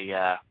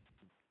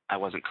I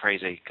wasn't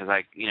crazy, because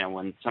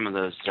when some of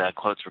those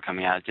quotes were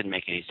coming out, it didn't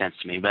make any sense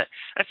to me. But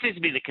that seems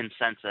to be the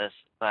consensus.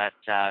 But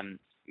the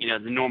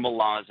normal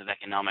laws of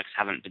economics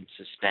haven't been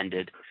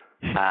suspended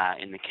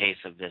in the case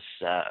of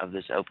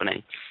this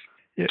opening.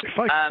 Yeah, if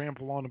I could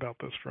ramble on about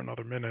this for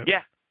another minute.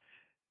 Yeah,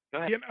 go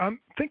ahead. I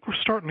think we're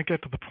starting to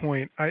get to the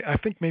point. I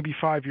think maybe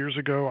 5 years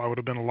ago I would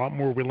have been a lot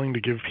more willing to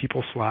give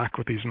people slack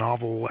with these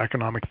novel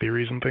economic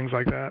theories and things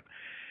like that.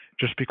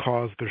 just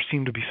because there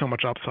seemed to be so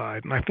much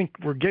upside. And I think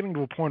we're getting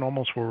to a point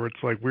almost where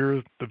it's like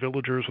we're the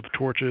villagers with the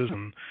torches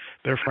and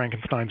they're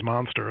Frankenstein's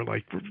monster.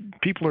 Like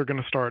people are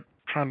going to start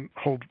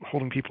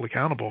holding people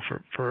accountable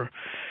for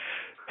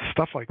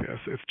stuff like this.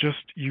 It's just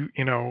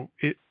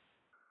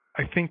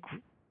I think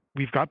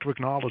we've got to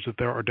acknowledge that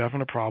there are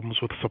definite problems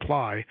with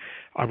supply.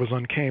 I was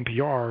on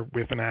KNPR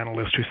with an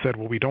analyst who said,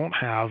 well, we don't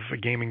have a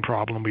gaming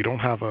problem. We don't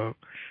have a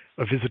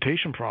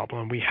visitation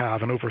problem. We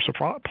have an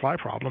oversupply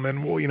problem.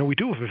 And, well, we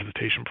do have a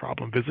visitation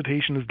problem.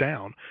 Visitation is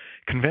down.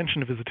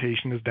 Convention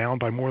visitation is down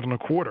by more than a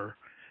quarter,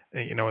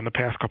 in the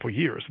past couple of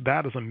years.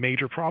 That is a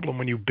major problem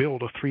when you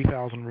build a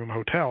 3,000-room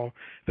hotel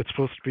that's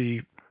supposed to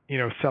be,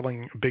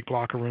 selling a big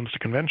block of rooms to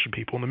convention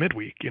people in the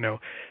midweek.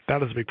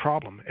 That is a big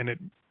problem. And it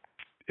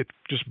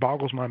just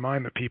boggles my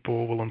mind that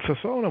people will insist,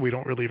 oh, no, we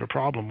don't really have a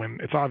problem, when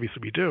it's obvious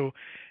we do.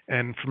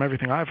 And from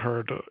everything I've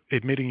heard,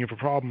 admitting you have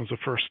a problem is the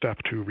first step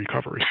to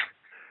recovery.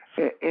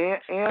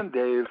 And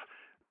Dave,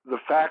 the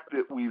fact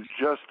that we've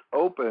just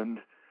opened,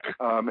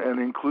 and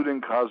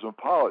including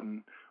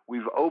Cosmopolitan,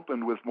 we've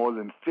opened with more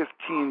than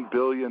 $15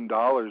 billion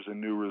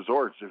in new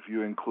resorts, if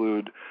you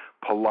include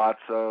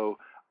Palazzo,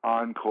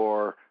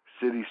 Encore,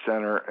 City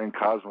Center, and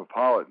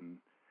Cosmopolitan.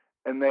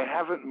 And they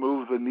haven't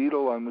moved the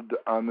needle on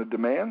the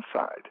demand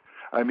side.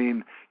 I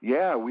mean,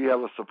 yeah, we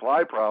have a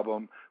supply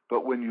problem,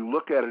 but when you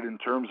look at it in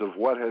terms of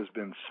what has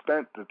been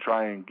spent to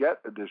try and get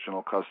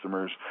additional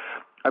customers,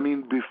 I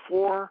mean,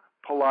 before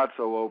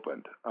Palazzo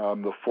opened,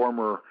 the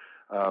former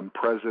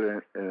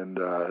president and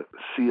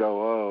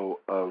COO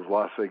of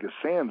Las Vegas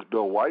Sands,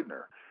 Bill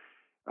Widener,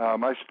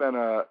 I spent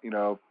a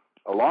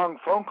long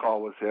phone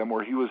call with him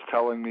where he was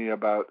telling me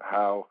about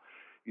how,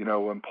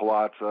 when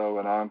Palazzo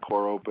and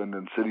Encore opened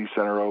and City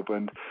Center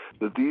opened,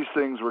 that these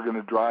things were going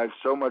to drive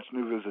so much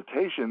new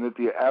visitation that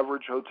the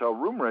average hotel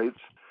room rates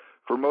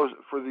for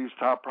these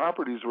top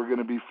properties were going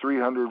to be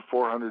 $300,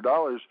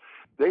 $400.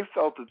 They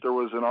felt that there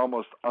was an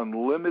almost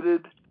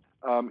unlimited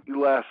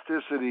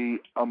elasticity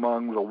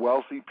among the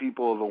wealthy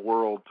people of the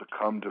world to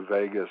come to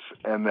Vegas,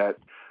 and that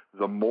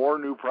the more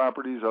new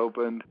properties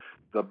opened,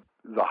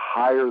 the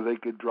higher they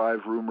could drive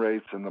room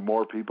rates and the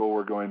more people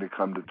were going to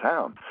come to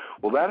town.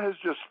 Well, that has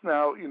just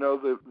now,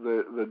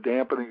 the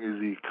dampening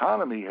of the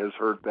economy has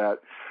hurt that.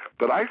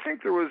 But I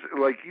think there was,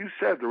 like you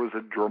said, there was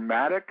a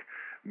dramatic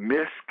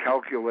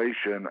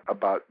miscalculation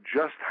about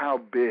just how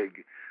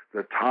big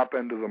the top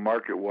end of the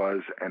market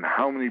was and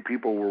how many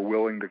people were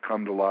willing to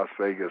come to Las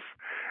Vegas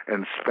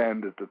and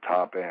spend at the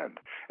top end.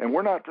 And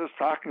we're not just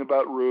talking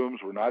about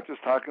rooms. We're not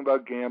just talking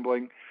about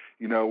gambling.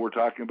 We're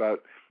talking about,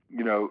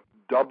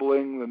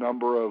 doubling the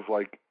number of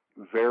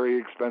very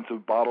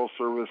expensive bottle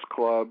service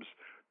clubs,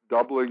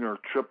 doubling or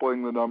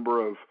tripling the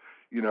number of,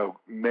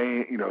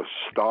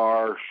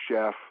 star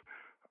chef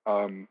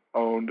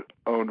owned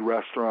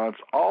restaurants,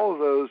 all of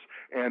those,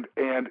 and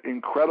an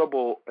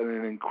incredible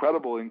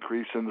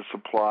increase in the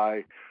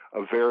supply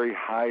of very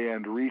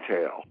high-end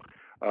retail,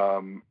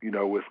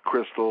 with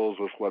Crystals,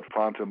 with what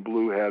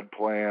Fontainebleau had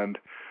planned,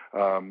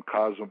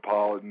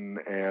 Cosmopolitan,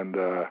 and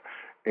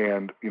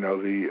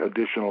the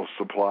additional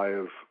supply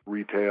of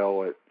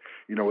retail at,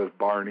 with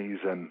Barney's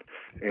and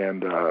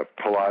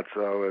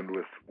Palazzo, and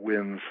with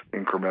Wynn's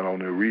incremental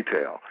new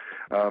retail.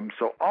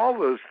 So all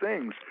those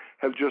things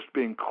have just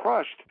been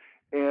crushed.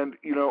 And,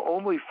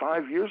 only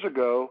 5 years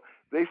ago,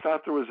 they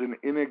thought there was an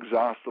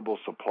inexhaustible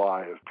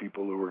supply of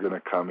people who were going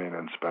to come in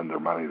and spend their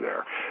money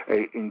there.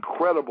 An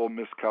incredible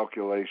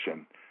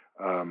miscalculation,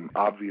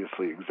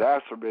 obviously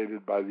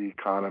exacerbated by the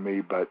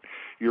economy, but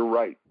you're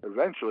right.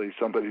 Eventually,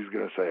 somebody's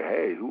going to say,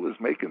 hey, who was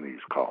making these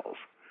calls?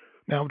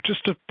 Now,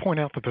 just to point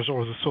out that there's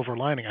always a silver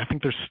lining, I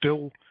think there's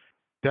still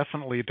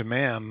definitely a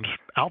demand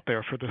out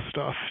there for this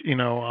stuff.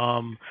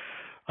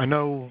 I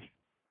know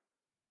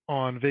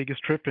on Vegas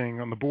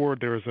Tripping on the board,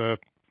 there's a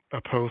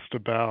post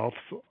about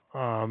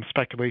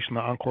speculation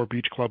that Encore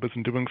Beach Club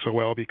isn't doing so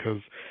well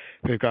because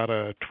they've got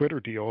a Twitter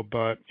deal.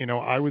 But,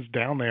 I was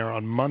down there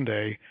on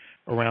Monday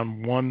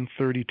around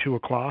 1:30, 2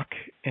 o'clock,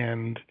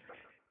 and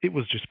it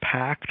was just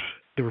packed.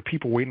 There were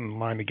people waiting in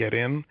line to get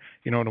in,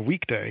 on a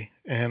weekday.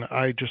 And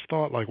I just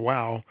thought,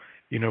 wow,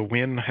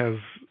 Wynn has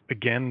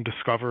again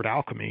discovered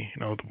alchemy,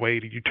 the way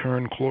that you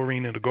turn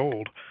chlorine into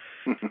gold.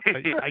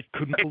 I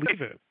couldn't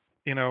believe it,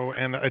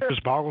 and it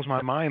just boggles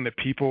my mind that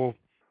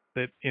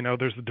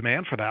there's a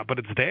demand for that, but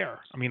it's there.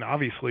 I mean,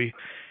 obviously,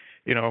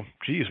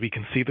 we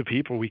can see the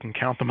people, we can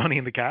count the money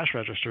in the cash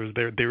registers.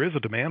 There is a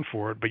demand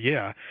for it, but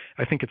yeah,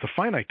 I think it's a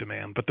finite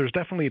demand, but there's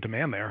definitely a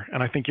demand there.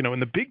 And I think, in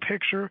the big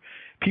picture,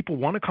 people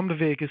want to come to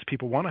Vegas,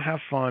 people want to have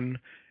fun.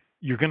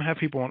 You're going to have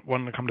people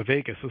wanting to come to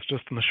Vegas. It's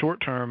just in the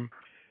short term,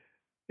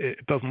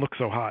 it doesn't look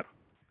so hot.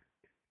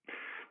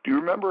 Do you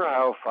remember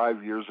how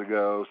 5 years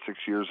ago, 6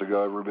 years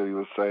ago, everybody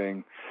was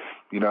saying,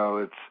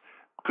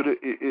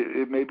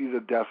 it may be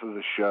the death of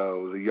the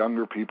show. The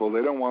younger people,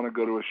 they don't want to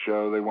go to a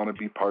show. They want to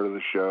be part of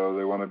the show.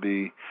 They want to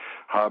be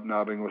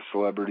hobnobbing with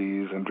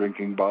celebrities and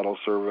drinking bottle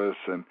service.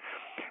 And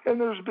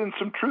there's been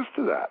some truth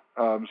to that.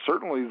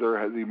 Certainly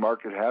the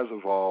market has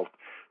evolved.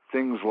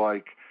 Things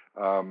like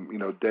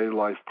day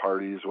life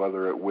parties,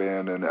 whether at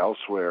Wynn and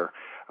elsewhere.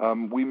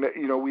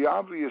 We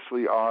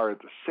obviously are at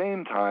the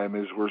same time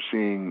as we're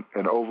seeing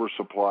an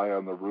oversupply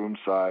on the room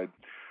side,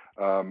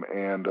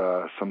 and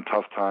some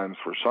tough times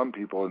for some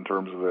people in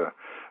terms of the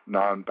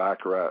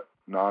non-baccarat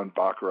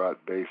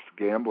based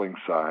gambling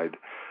side.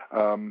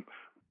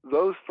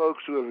 Those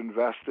folks who have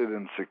invested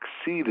and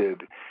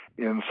succeeded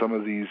in some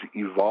of these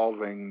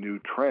evolving new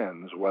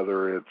trends,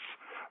 whether it's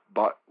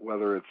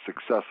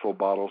successful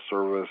bottle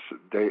service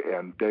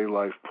day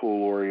life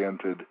pool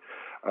oriented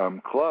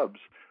clubs,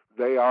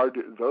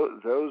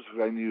 those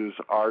venues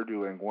are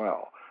doing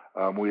well.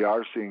 We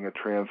are seeing a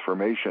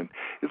transformation.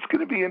 It's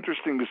going to be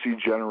interesting to see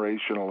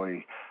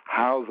generationally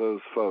how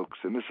those folks,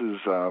 and this is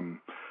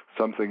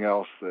something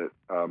else that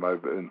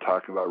I've been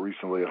talking about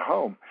recently at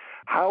home.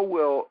 How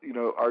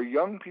are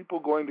young people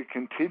going to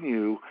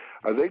continue?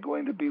 Are they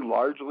going to be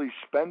largely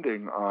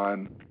spending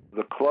on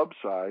the club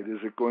side?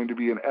 Is it going to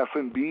be an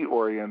F&B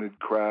oriented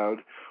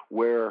crowd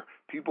where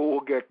people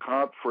will get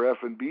comp for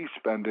F&B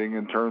spending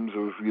in terms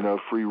of,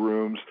 free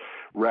rooms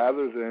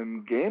rather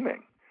than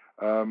gaming?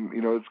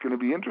 It's going to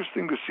be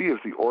interesting to see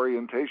if the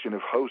orientation,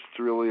 if hosts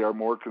really are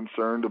more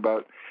concerned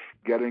about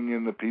getting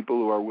in the people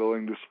who are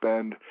willing to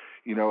spend,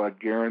 a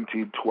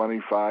guaranteed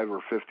 $25,000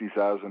 or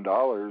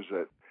 $50,000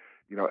 at,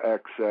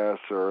 Excess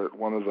or at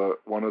one of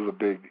the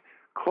big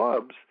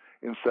clubs,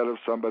 instead of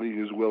somebody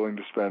who's willing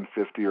to spend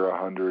 50 or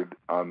 100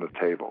 on the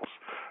tables.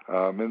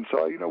 And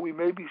so, we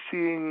may be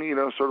seeing,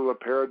 sort of a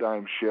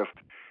paradigm shift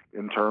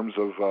in terms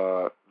of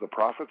the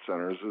profit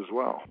centers as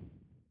well.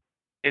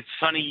 It's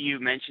funny you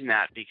mentioned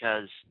that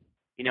because,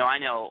 I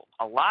know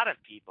a lot of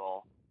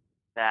people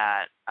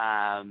that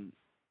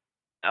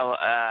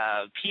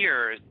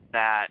peers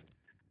that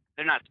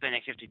they're not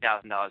spending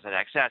 $50,000 at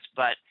Excess,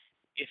 but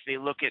if they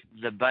look at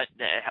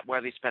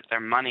where they spent their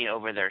money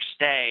over their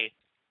stay,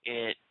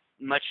 it's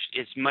much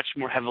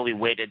more heavily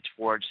weighted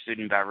towards food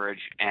and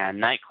beverage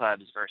and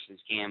nightclubs versus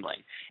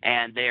gambling.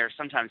 And they are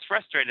sometimes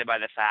frustrated by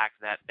the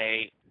fact that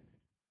they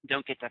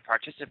don't get to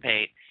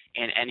participate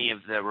in any of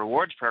the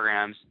rewards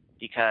programs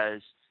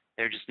because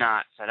they're just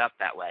not set up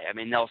that way. I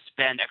mean, they'll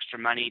spend extra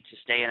money to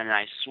stay in a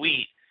nice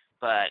suite,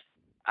 but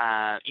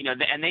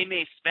and they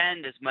may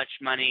spend as much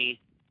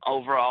money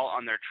overall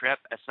on their trip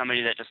as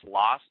somebody that just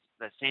lost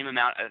the same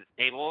amount of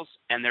tables,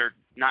 and they're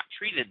not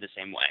treated the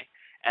same way.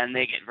 And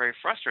they get very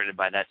frustrated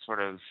by that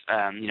sort of,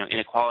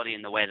 inequality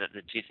in the way that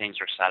the two things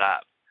are set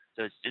up.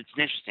 So it's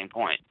an interesting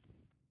point.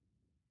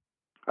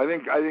 I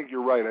think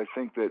you're right. I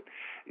think that,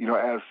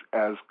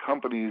 as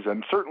companies,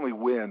 and certainly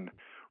Wynn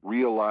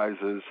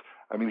realizes,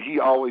 he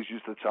always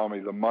used to tell me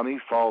the money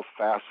falls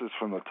fastest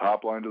from the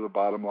top line to the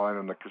bottom line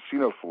on the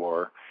casino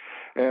floor.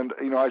 And,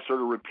 I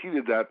sort of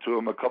repeated that to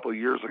him a couple of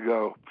years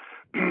ago,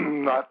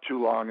 not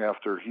too long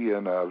after he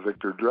and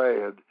Victor Dre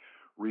had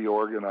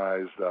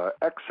reorganized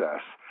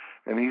Excess.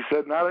 And he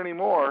said, not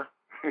anymore.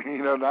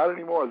 Not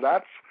anymore.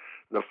 That's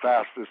the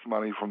fastest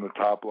money from the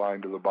top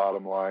line to the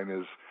bottom line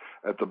is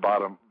at the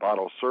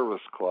bottle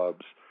service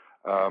clubs.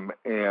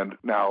 And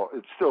now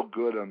it's still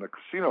good on the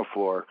casino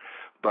floor,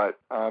 but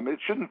it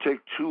shouldn't take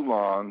too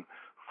long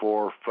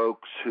for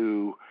folks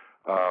who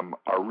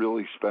are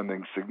really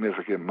spending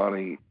significant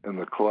money in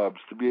the clubs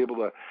to be able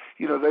to,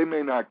 they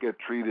may not get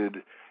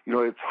treated,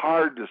 it's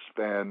hard to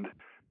spend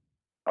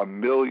 $1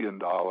 million.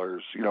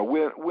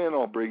 Wynn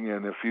will bring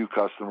in a few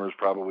customers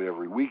probably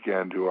every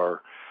weekend who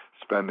are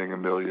spending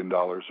 $1 million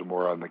or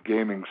more on the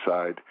gaming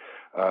side.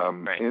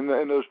 Right. And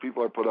those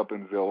people are put up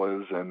in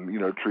villas and,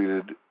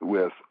 treated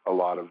with a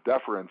lot of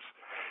deference.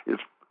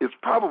 It's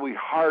probably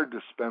hard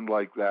to spend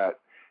like that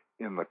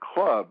in the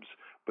clubs,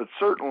 but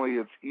certainly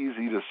it's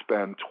easy to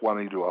spend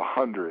 20 to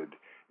 100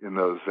 in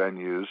those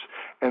venues.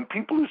 And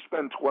people who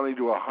spend 20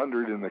 to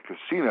 100 in the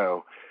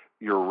casino,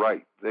 you're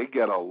right. They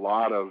get a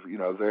lot of,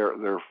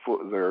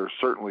 they're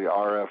certainly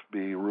RFB,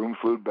 room,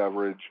 food,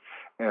 beverage,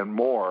 and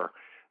more.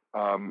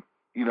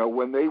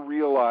 When they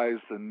realize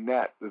the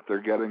net that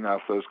they're getting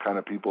off those kind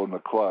of people in the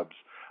clubs,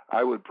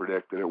 I would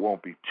predict that it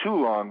won't be too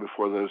long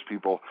before those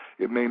people,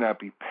 it may not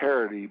be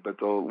parity, but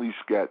they'll at least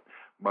get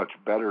much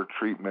better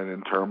treatment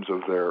in terms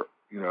of their,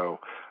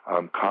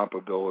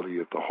 compability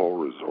at the whole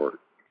resort.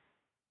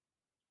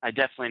 I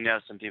definitely know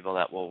some people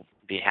that will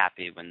be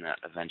happy when that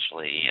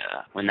eventually,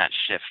 when that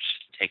shift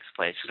takes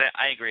place. Because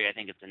I agree. I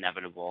think it's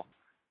inevitable.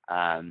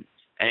 And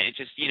it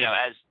just,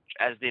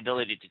 as the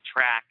ability to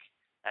track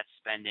that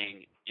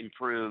spending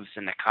improves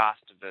and the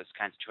cost of those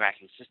kinds of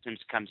tracking systems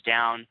comes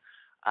down,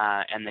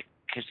 and the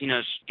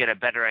casinos get a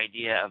better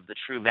idea of the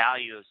true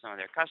value of some of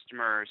their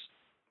customers,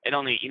 it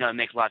only, it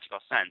makes logical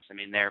sense. I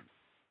mean, they're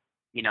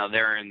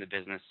in the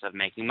business of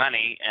making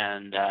money,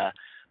 and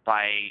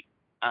by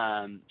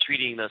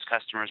treating those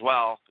customers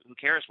well, who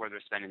cares where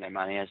they're spending their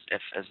money, as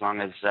long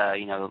as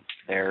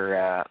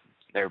they're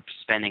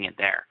spending it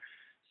there.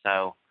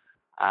 So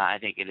I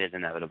think it is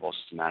inevitable. It's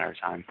just a matter of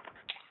time.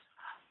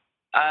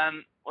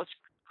 Let's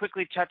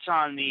quickly touch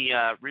on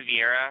the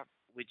Riviera,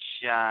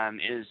 which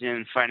is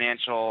in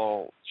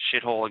financial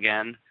shithole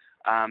again.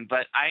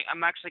 But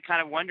I'm actually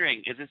kind of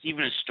wondering, is this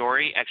even a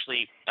story?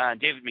 Actually,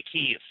 David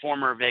McKee,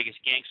 former Vegas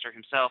gangster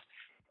himself,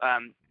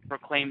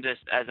 proclaimed this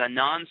as a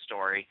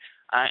non-story.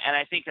 And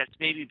I think that's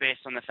maybe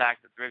based on the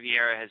fact that the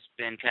Riviera has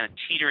been kind of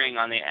teetering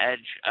on the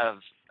edge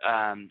of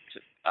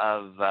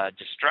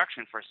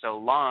destruction for so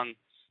long,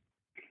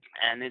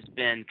 and it's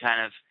been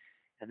kind of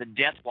the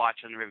death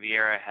watch on the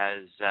Riviera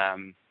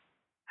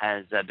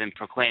has been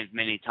proclaimed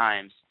many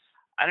times.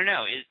 I don't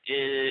know.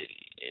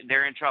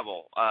 They're in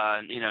trouble.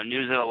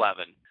 News at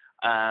 11.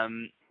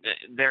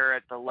 They're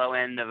at the low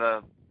end of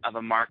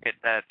a market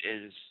that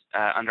is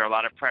under a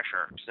lot of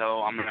pressure.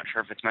 So I'm not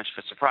sure if it's much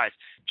of a surprise.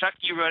 Chuck,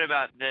 you wrote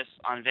about this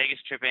on Vegas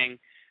Tripping.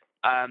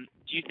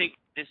 Do you think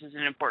this is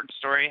an important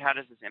story? How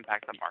does this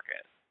impact the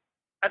market?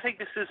 I think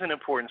this is an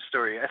important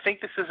story. I think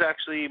this is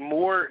actually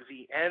more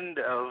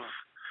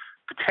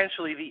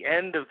potentially the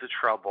end of the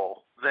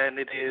trouble than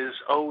it is,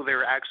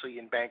 they're actually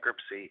in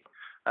bankruptcy.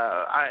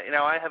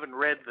 I haven't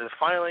read the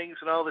filings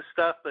and all this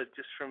stuff, but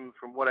just from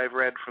what I've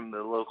read from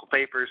the local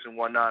papers and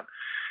whatnot,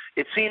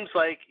 it seems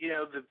like,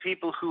 the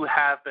people who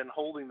have been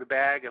holding the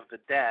bag of the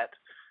debt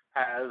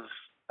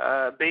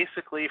have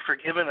basically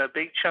forgiven a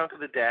big chunk of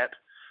the debt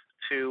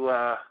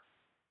to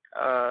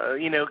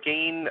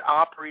gain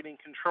operating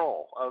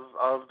control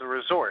of the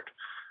resort.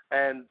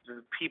 And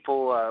the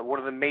people, one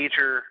of the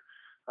major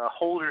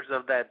holders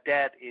of that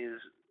debt is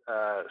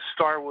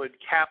Starwood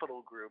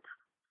Capital Group,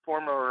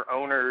 former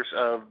owners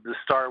of the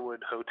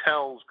Starwood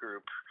Hotels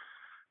Group.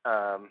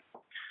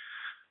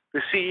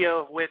 The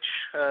CEO of which,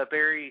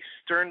 Barry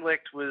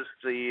Sternlicht, was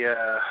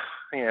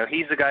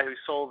he's the guy who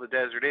sold the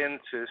Desert Inn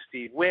to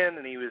Steve Wynn,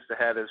 and he was the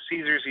head of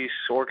Caesars. He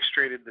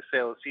orchestrated the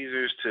sale of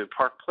Caesars to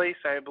Park Place,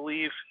 I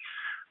believe.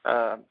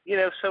 So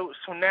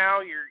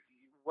now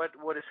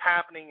what is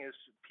happening is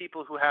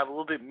people who have a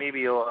little bit,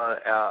 maybe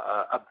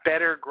a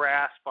better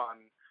grasp on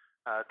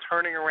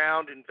turning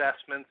around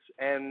investments,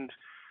 and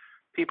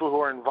people who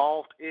are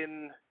involved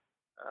in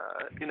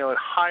at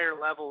higher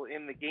level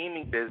in the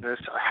gaming business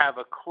have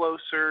a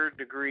closer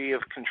degree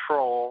of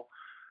control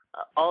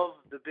of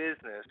the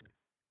business,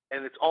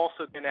 and it's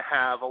also going to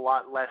have a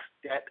lot less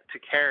debt to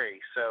carry.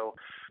 So,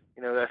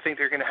 I think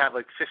they're going to have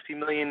like $50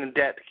 million in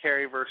debt to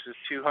carry versus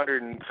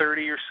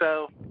 230 or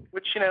so,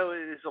 which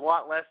is a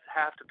lot less to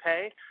have to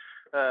pay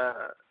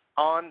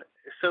on.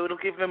 So it'll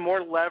give them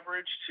more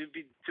leverage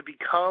to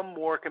become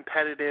more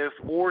competitive,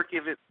 or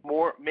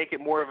make it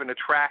more of an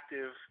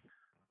attractive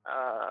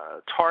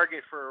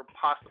target for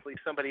possibly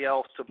somebody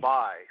else to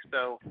buy.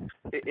 So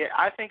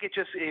I think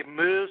it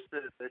moves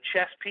the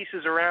chess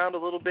pieces around a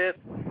little bit,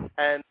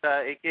 and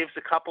it gives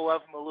a couple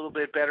of them a little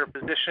bit better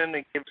position.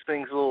 It gives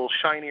things a little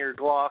shinier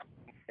gloss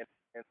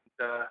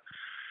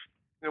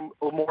and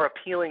more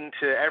appealing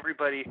to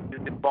everybody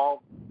who's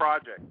involved in the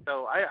project.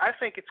 So I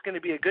think it's going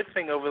to be a good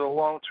thing over the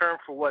long term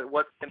for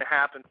what's going to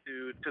happen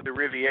to the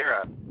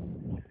Riviera.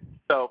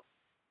 So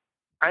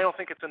I don't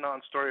think it's a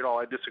non-story at all.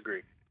 I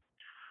disagree.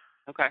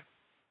 Okay,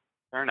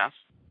 fair enough.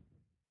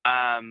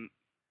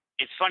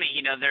 It's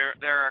funny,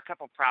 there are a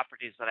couple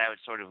properties that I would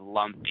sort of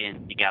lump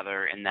in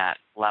together in that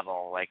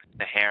level, like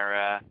the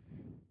Sahara,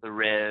 the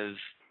Riv,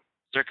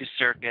 Circus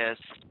Circus,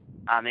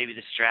 maybe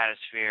the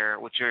Stratosphere,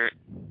 which are,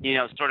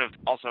 sort of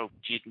also,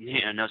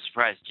 no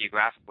surprise,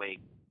 geographically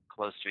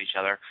close to each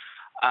other.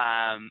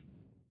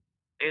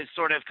 Is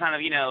sort of kind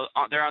of,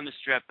 they're on the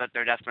Strip, but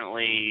they're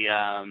definitely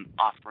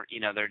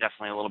they're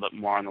definitely a little bit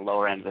more on the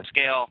lower end of the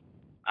scale.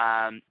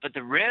 But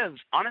the Riv,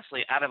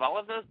 honestly, out of all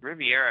of those,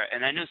 Riviera,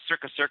 and I know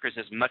Circus Circus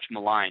is much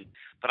maligned,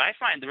 but I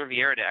find the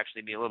Riviera to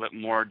actually be a little bit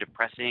more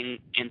depressing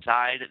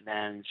inside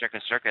than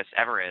Circus Circus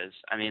ever is.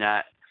 I mean,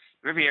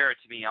 Riviera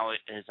to me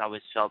has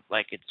always felt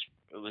like it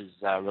was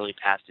really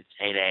past its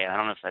heyday. I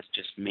don't know if that's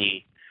just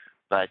me,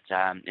 but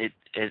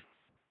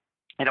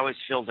it always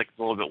feels like it's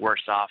a little bit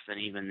worse off than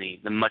even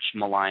the much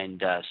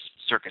maligned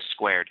Circus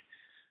Squared.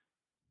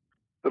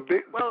 The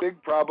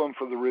big problem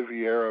for the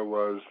Riviera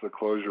was the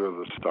closure of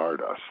the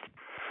Stardust.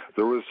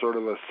 There was sort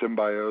of a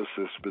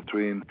symbiosis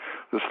between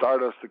the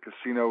Stardust. The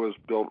casino was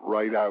built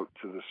right out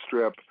to the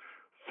Strip.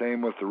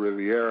 Same with the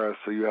Riviera,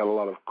 so you had a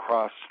lot of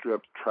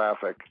cross-strip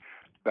traffic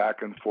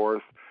back and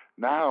forth.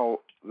 Now,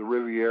 the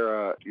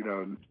Riviera,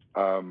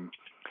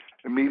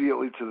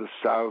 immediately to the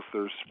south,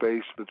 there's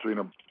space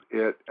between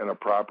it and a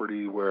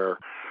property where,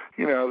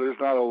 there's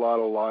not a lot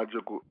of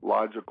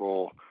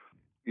logical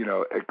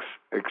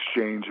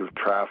exchange of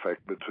traffic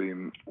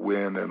between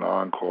Wynn and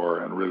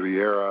Encore and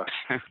Riviera.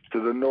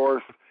 To the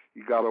north,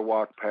 you got to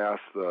walk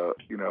past the,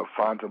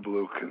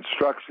 Fontainebleau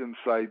construction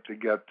site to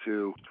get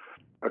to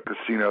a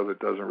casino that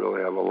doesn't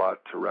really have a lot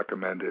to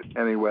recommend it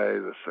anyway,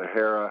 the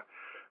Sahara.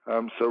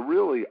 So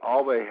really,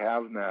 all they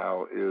have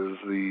now is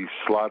the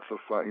Slots of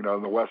Fun.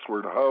 The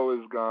Westward Ho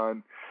is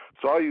gone.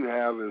 So all you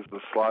have is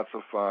the Slots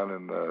of Fun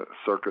and the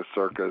Circus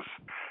Circus,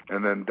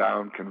 and then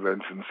down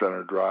Convention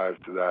Center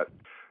Drive to that,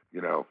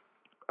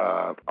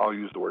 I'll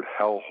use the word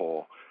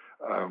hellhole.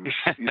 And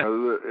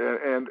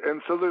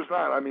so there's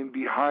not. I mean,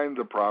 behind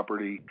the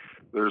property,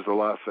 there's the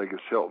Las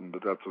Vegas Hilton,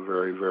 but that's a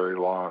very, very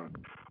long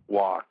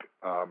walk,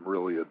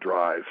 really a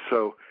drive.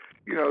 So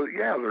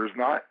there's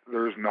not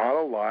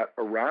a lot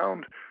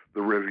around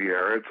the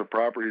Riviera. It's a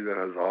property that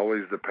has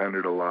always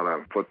depended a lot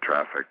on foot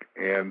traffic,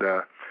 and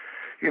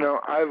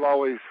I've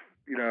always,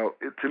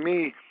 to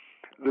me,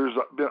 there's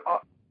been,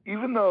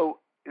 even though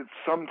it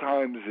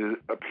sometimes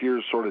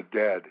appears sort of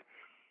dead,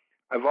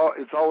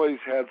 it's always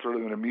had sort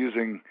of an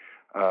amusing.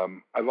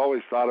 I've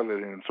always thought of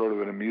it in sort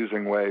of an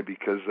amusing way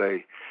because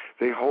they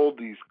hold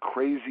these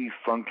crazy,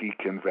 funky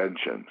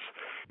conventions.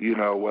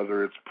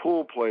 Whether it's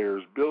pool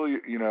players,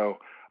 billiard,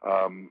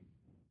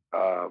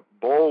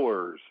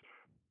 bowlers,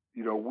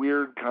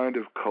 weird kind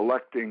of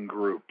collecting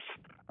groups,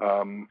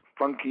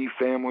 funky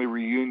family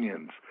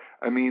reunions.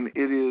 I mean,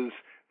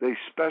 they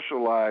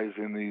specialize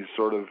in these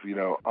sort of,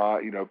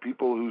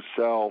 people who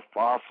sell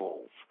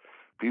fossils,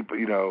 people,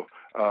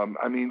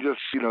 just,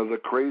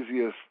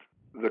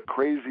 the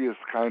craziest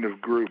kind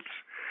of groups.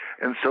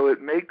 And so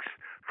it makes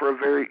for a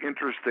very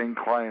interesting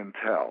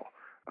clientele.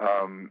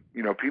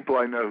 People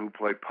I know who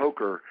play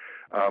poker,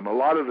 a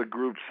lot of the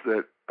groups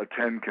that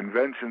attend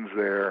conventions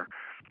there,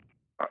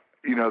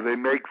 they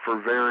make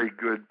for very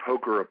good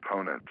poker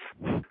opponents.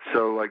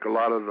 So like a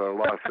lot of the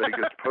Las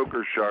Vegas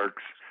poker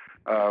sharks,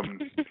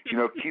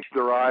 keep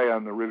their eye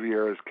on the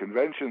Riviera's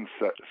convention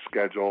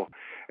schedule.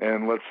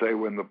 And let's say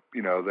when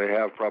they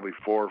have probably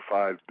 4 or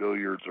 5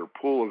 billiards or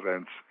pool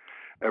events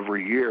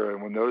every year.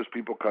 And when those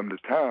people come to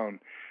town,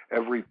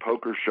 every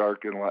poker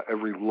shark and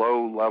every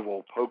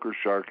low-level poker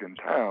shark in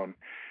town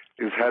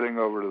is heading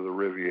over to the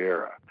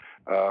Riviera.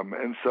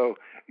 And so,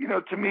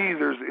 to me,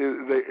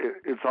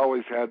 it's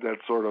always had that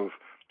sort of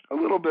a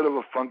little bit of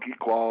a funky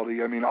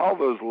quality. I mean, all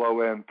those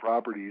low-end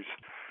properties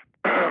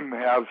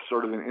have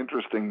sort of an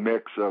interesting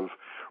mix of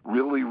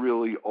really,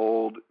 really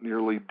old,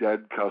 nearly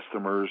dead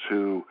customers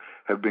who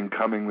have been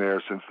coming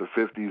there since the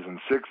 50s and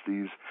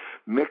 60s,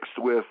 mixed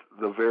with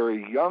the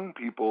very young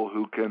people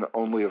who can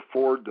only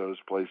afford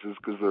those places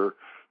because they're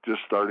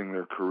just starting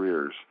their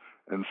careers.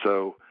 And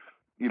so,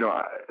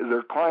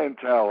 their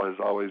clientele has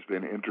always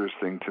been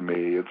interesting to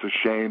me. It's a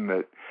shame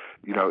that,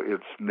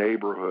 its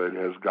neighborhood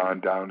has gone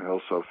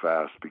downhill so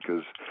fast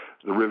because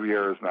the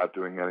Riviera is not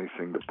doing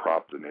anything to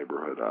prop the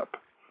neighborhood up.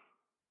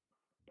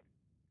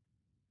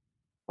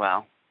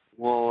 Well,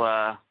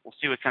 we'll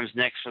see what comes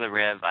next for the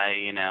Riv.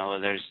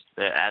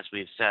 As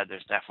we've said,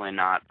 there's definitely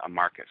not a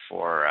market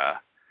for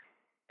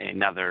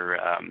another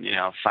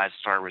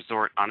 5-star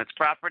resort on its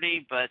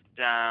property, but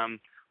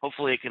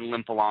hopefully it can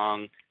limp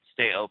along,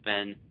 stay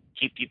open,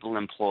 keep people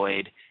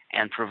employed,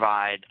 and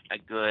provide a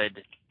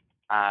good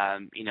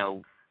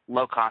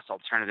low-cost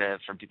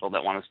alternative for people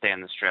that want to stay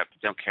on the Strip,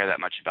 don't care that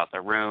much about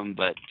their room,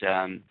 but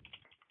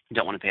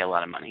don't want to pay a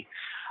lot of money.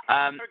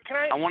 I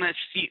want to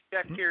see.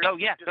 Here, go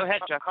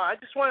ahead, Chuck. I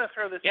just want to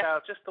throw this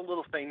out, just a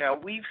little thing. Now,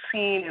 we've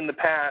seen in the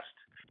past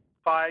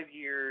 5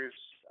 years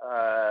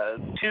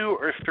 2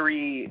 or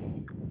 3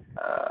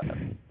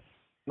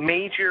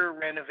 major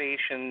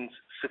renovations,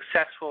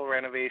 successful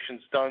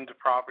renovations done to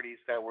properties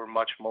that were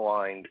much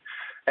maligned.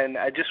 And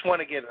I just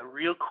want to get a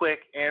real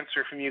quick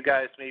answer from you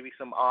guys, maybe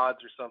some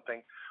odds or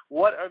something.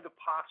 What are the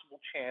possible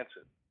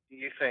chances, do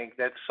you think,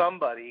 that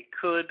somebody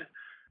could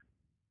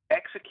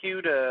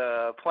execute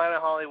a Planet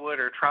Hollywood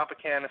or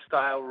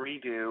Tropicana-style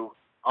redo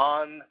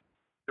on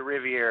the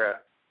Riviera?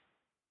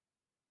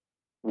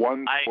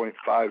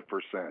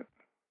 1.5%.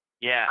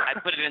 Yeah, I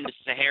put it in the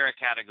Sahara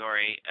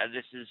category.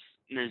 This is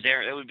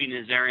Nazarian. It would be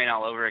Nazarian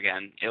all over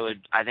again.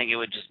 I think it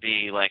would just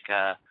be like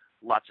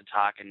lots of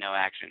talk and no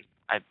action.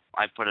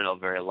 I put it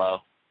very low.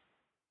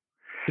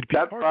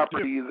 That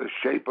property, the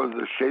shape of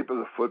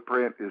the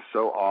footprint is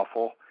so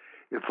awful.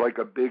 It's like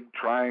a big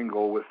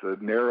triangle with a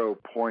narrow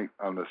point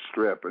on the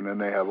Strip, and then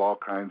they have all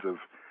kinds of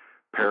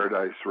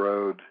Paradise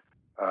Road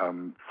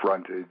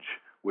frontage,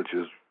 which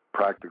is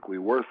practically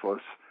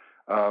worthless.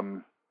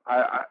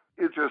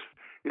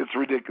 It's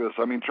ridiculous.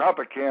 I mean,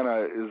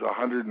 Tropicana is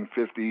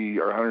 150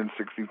 or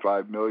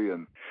 165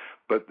 million,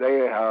 but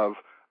they have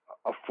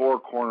a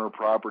 4-corner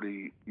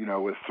property,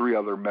 with 3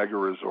 other mega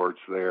resorts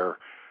there.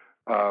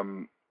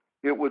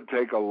 It would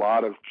take a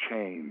lot of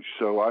change.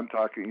 So I'm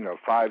talking,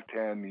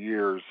 5-10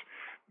 years,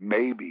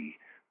 maybe,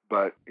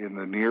 but in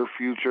the near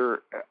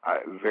future,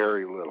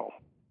 very little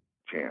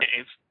chance.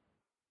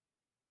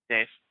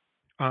 Dave?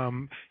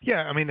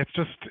 Yeah, I mean, it's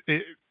just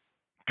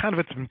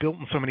it's been built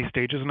in so many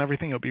stages and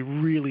everything. It would be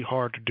really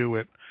hard to do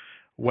it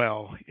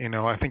well.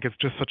 I think it's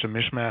just such a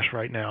mishmash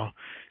right now.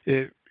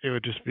 It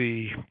would just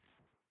be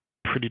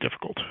pretty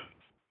difficult.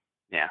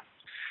 Yeah.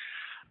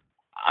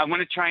 I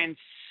want to try and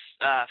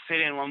fit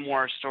in one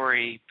more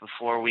story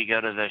before we go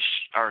to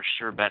our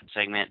Sure Bet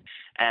segment.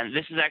 And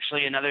this is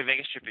actually another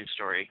Vegas Stripping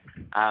story.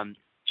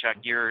 Chuck,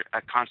 you're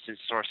a constant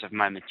source of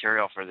my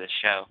material for this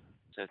show,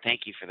 so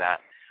thank you for that.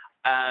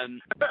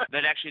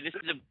 But actually, this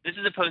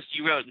is a post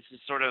you wrote. This is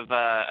sort of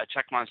a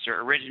Chuck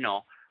Monster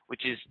original,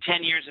 which is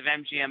 10 years of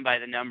MGM by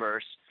the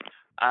numbers.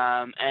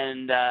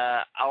 And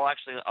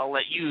I'll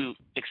let you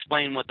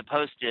explain what the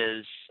post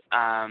is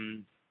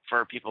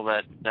for people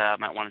that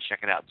might want to check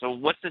it out. So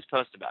what's this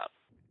post about?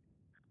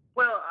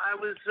 Well, I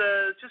was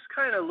just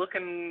kind of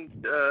looking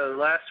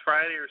last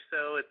Friday or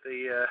so at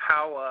the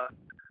how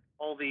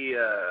all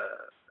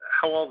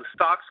the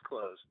stocks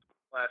closed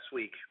last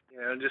week.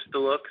 Just to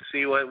look,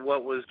 see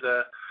what was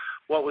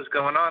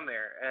going on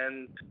there,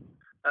 and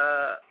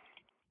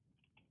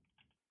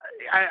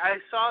I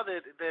saw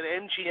that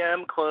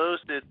MGM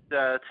closed at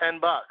 $10.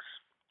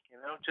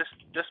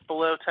 Just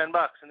below $10,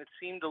 and it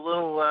seemed a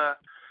little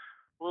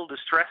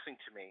distressing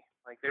to me.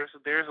 Like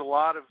there's a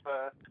lot of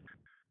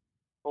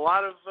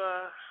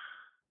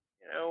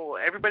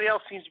everybody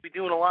else seems to be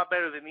doing a lot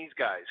better than these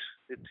guys,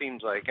 it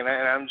seems like, and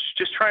I'm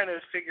just trying to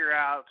figure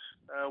out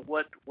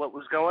what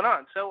was going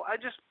on. So I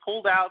just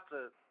pulled out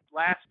the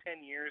last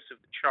 10 years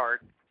of the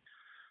chart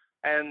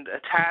and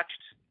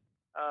attached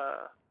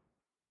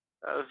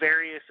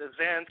various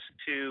events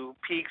to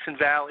peaks and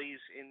valleys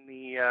in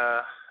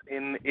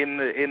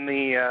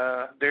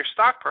their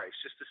stock price,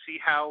 just to see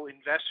how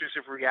investors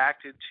have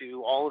reacted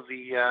to all of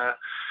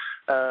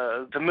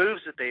the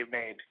moves that they've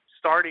made,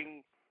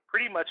 starting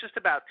pretty much just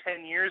about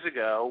 10 years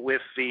ago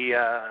with the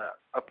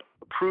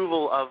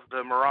approval of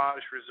the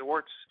Mirage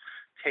Resorts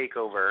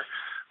takeover.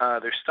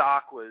 Their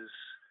stock was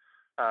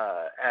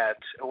at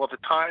the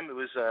time it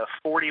was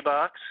 $40. It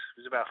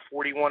was about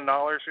 $41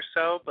 or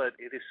so, but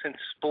it has since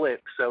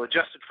split. So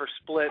adjusted for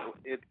split,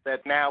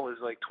 that now is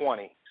like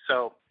 20.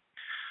 So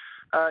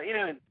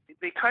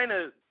they kind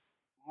of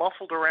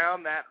muffled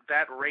around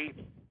that rate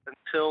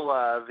until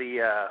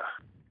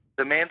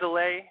the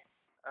Mandalay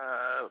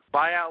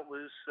buyout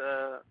was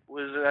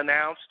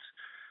announced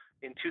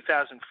in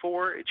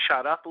 2004. It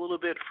shot up a little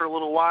bit for a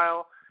little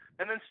while,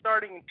 and then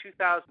starting in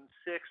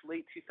 2006,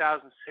 late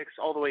 2006,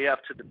 all the way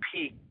up to the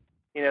peak,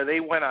 they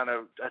went on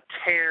a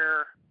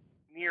tear,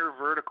 near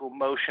vertical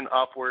motion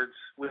upwards.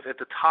 With at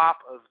the top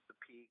of the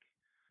peak,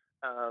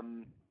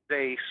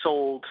 they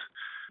sold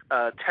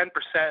 10%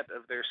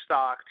 of their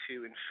stock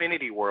to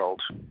Infinity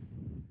World.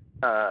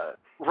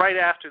 Right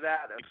after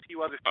that, a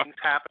few other things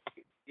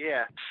happened.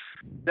 Yeah,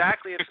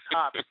 exactly at the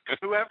top.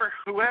 Whoever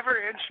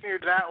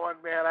engineered that one,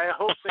 man, I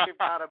hope they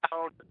got a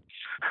bonus.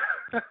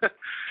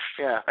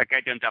 Yeah. That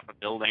guy jumped off a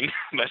building,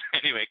 but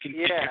anyway,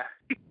 continue.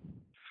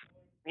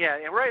 Yeah,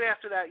 and right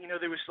after that,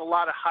 there was a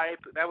lot of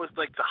hype. That was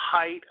like the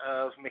height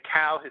of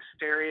Macau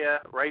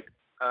hysteria, right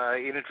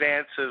in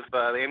advance of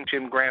the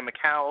MGM Grand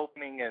Macau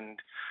opening,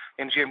 and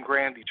MGM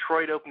Grand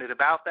Detroit opened at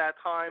about that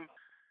time.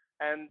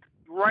 And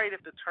right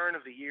at the turn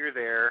of the year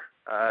there,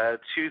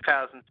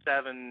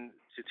 2007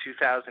 to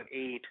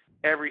 2008,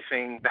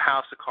 everything, the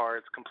house of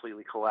cards,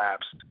 completely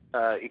collapsed.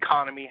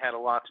 Economy had a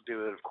lot to do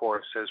with it, of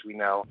course, as we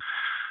know.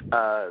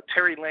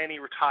 Terry Laney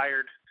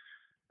retired,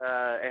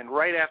 and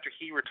right after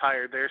he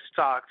retired, their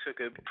stock took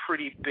a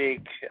pretty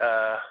big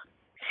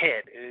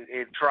hit.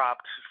 It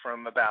dropped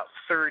from about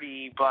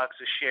 $30 a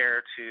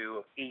share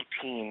to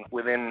 $18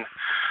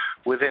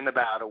 within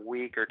about a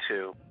week or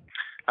two.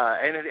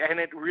 And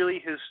it really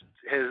has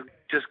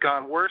just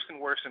gone worse and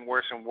worse and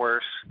worse and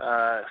worse.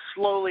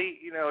 Slowly,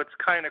 it's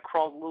kind of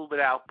crawled a little bit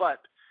out, but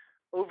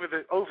over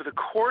the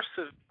course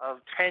of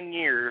 10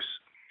 years,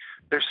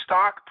 their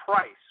stock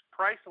price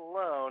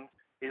alone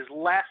is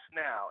less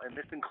now, and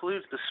this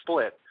includes the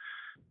split,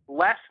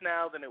 less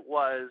now than it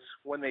was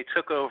when they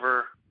took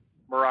over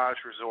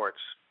Mirage Resorts.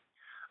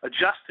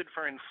 Adjusted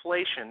for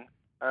inflation,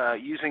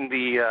 using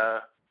the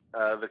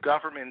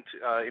government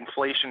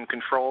inflation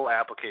control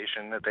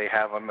application that they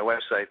have on the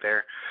website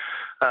there,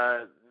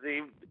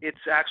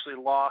 it's actually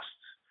lost,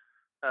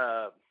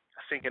 I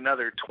think,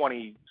 another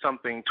 27%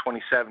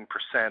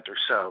 or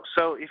so.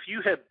 So if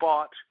you had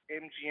bought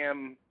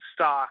MGM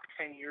stock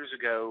 10 years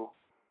ago,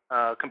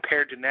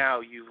 compared to now,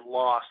 you've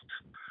lost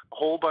a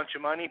whole bunch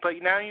of money.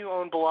 But now you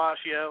own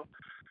Bellagio,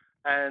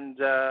 and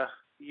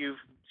you've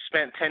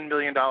spent $10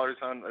 million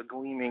on a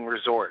gleaming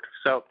resort.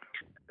 So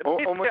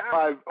only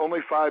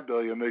 $5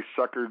 billion. They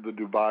suckered the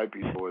Dubai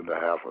people into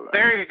half of that.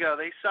 There you go.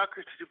 They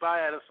suckered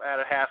Dubai out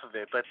of half of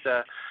it. But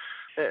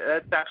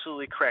that's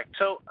absolutely correct.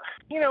 So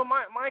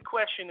my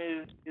question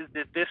is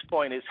at this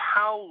point is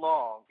how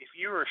long, if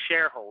you're a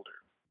shareholder,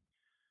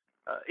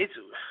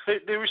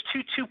 there was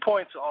two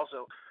points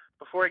also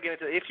before I get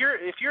into it. If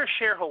you're a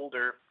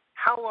shareholder,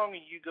 how long are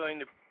you going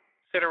to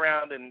sit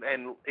around and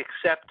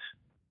accept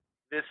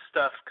this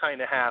stuff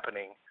kind of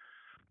happening?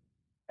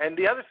 And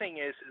the other thing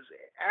is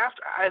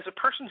after, as a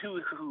person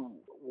who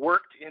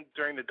worked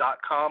during the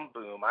 .com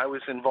boom, I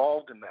was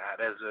involved in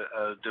that as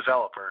a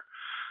developer.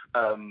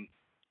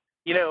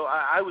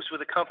 I was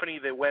with a company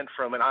that went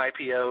from an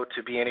IPO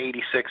to being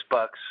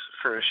 $86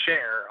 for a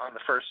share on the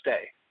first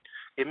day.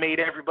 It made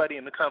everybody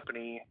in the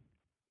company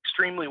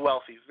extremely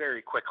wealthy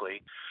very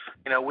quickly.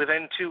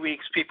 Within 2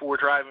 weeks, people were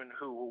driving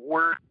who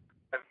were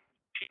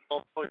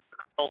people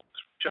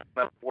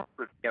jumping up work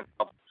with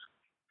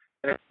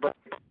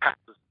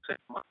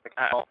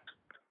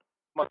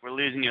We're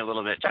losing you a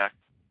little bit, Chuck.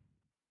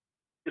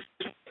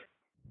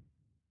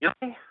 Yeah,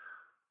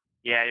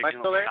 you're getting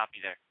a little choppy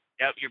there.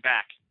 Yep, you're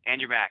back. And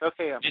you're back.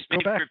 Okay. Just go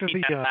back to the.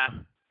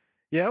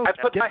 Yeah,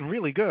 it was getting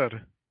really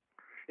good.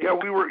 Yeah,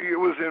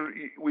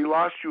 we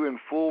lost you in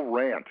full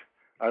rant.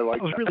 I like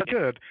That was really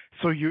good.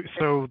 So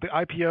the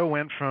IPO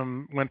went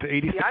to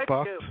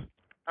 $86.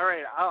 All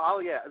right,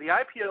 the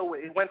IPO,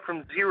 it went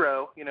from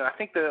zero. I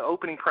think the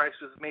opening price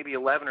was maybe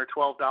 $11 or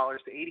 $12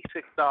 to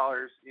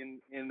 $86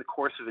 in the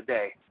course of a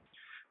day.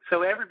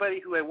 So everybody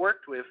who I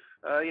worked with,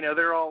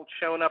 they're all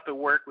showing up at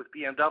work with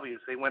BMWs.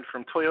 They went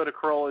from Toyota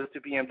Corollas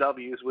to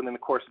BMWs within the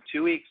course of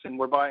 2 weeks, and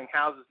we're buying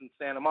houses in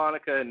Santa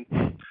Monica, and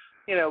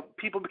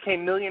people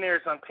became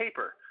millionaires on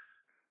paper.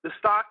 The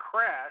stock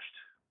crashed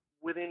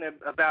within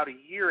about a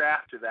year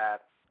after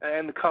that,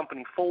 and the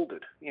company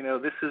folded.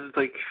 This is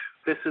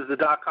the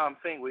 .com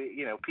thing.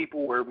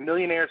 People were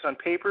millionaires on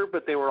paper,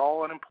 but they were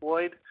all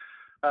unemployed,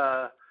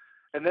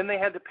 and then they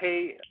had to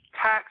pay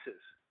taxes.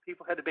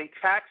 People had to pay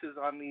taxes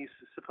on these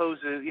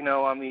supposed,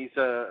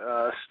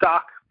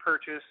 stock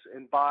purchase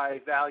and buy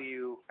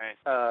value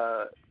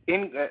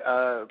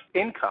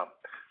income.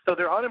 So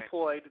they're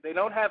unemployed. They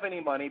don't have any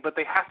money, but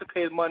they have to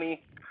pay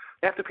money.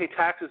 They have to pay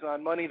taxes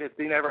on money that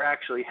they never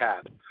actually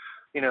had.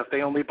 If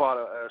they only bought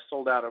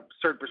sold out a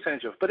certain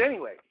percentage of. But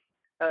anyway,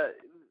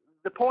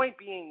 the point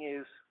being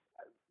is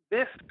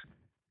this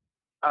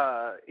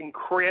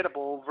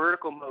incredible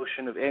vertical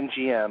motion of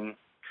MGM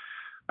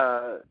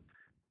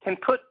can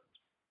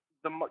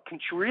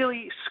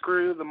really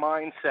screw the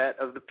mindset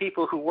of the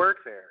people who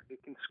work there.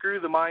 It can screw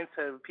the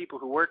mindset of the people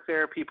who work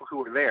there, people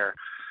who are there.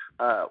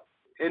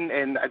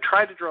 And I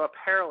tried to draw a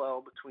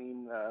parallel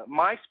between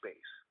MySpace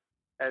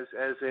as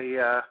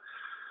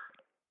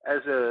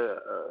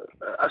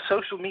a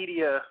social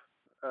media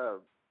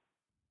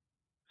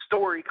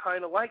story,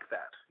 kind of like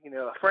that.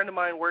 A friend of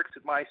mine works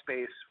at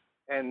MySpace,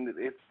 and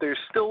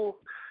they still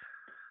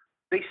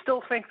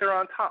think they're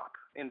on top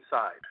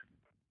inside.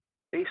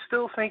 They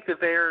still think that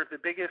they're the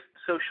biggest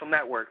social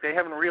network. They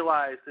haven't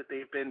realized that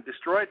they've been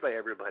destroyed by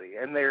everybody,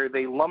 and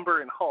they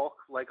lumber and hulk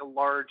like a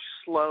large,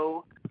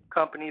 slow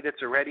company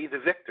that's already the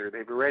victor.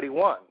 They've already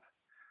won.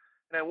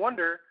 And I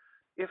wonder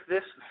if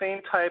this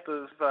same type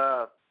of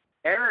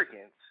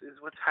arrogance is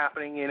what's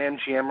happening in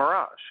MGM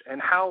Mirage,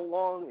 and how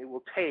long it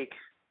will take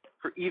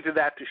for either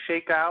that to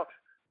shake out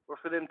or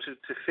for them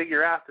to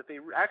figure out that they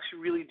actually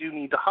really do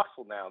need to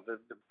hustle now. The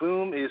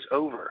boom is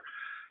over.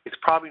 It's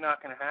probably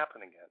not going to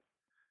happen again.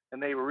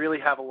 And they really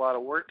have a lot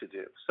of work to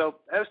do. So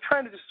I was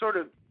trying to just sort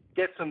of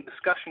get some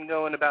discussion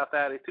going about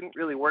that. It didn't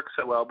really work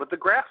so well, but the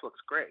graph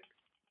looks great.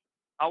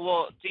 Oh,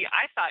 well, see,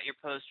 I thought your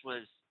post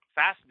was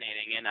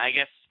fascinating, and I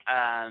guess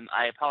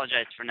I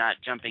apologize for not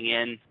jumping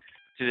in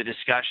to the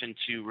discussion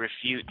to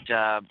refute,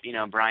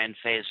 Brian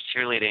Fay's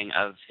cheerleading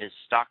of his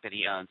stock that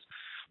he owns.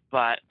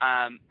 But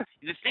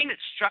the thing that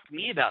struck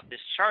me about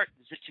this chart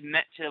is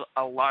that to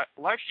a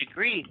large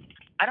degree,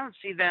 I don't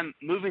see them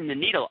moving the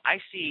needle. I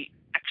see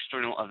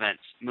external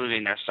events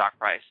moving their stock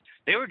price.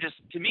 They were just,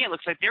 to me, it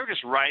looks like they were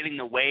just riding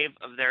the wave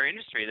of their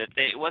industry.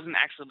 It wasn't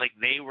actually like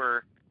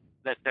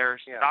that their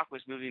stock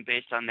was moving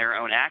based on their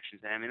own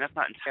actions. And I mean, that's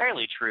not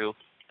entirely true,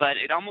 but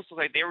it almost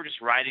looked like they were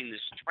just riding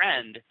this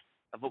trend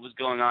of what was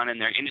going on in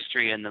their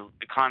industry and the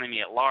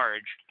economy at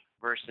large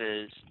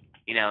versus,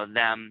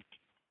 them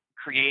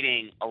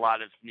creating a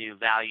lot of new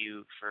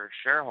value for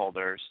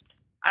shareholders.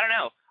 I don't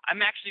know.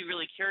 I'm actually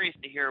really curious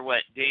to hear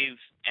what Dave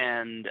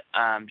and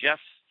Jeff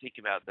think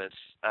about this,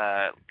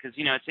 because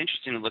it's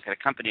interesting to look at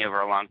a company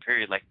over a long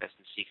period like this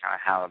and see kind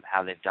of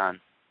how they've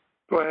done.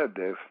 Go ahead,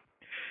 Dave.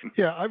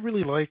 Yeah, I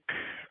really like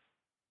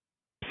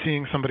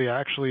seeing somebody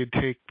actually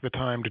take the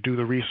time to do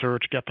the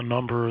research, get the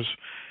numbers,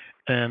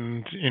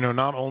 and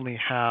not only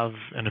have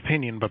an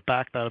opinion but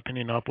back that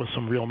opinion up with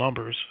some real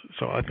numbers.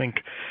 So I think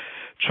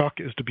Chuck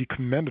is to be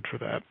commended for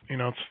that.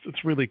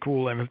 It's really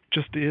cool, and it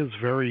just is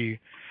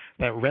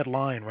that red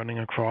line running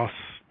across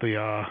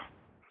the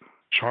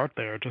chart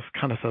there just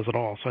kind of says it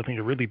all. So I think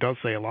it really does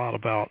say a lot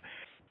about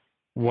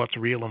what's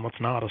real and what's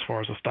not as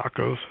far as the stock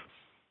goes.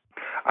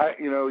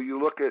 You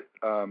look at,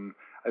 I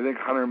think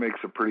Hunter makes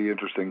a pretty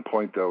interesting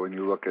point, though, when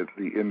you look at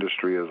the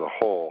industry as a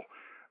whole.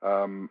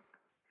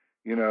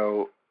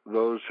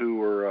 Those who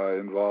were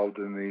involved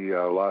in the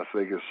Las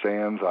Vegas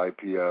Sands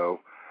IPO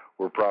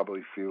were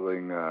probably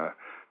feeling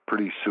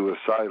pretty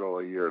suicidal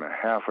a year and a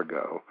half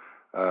ago.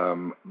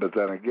 But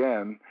then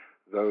again,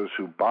 those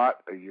who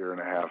bought a year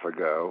and a half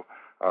ago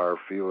are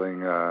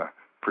feeling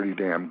pretty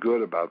damn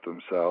good about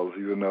themselves,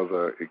 even though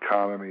the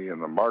economy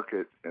and the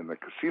market and the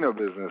casino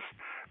business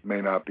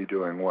may not be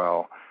doing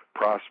well.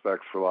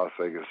 Prospects for Las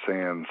Vegas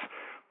Sands,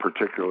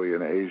 particularly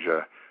in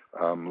Asia,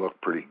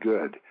 look pretty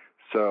good.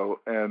 So,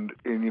 and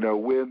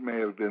Wynn may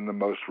have been the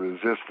most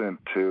resistant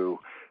to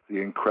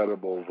the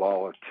incredible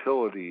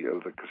volatility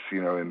of the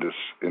casino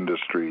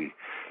industry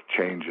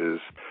changes,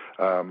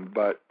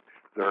 but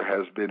there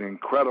has been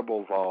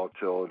incredible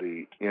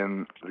volatility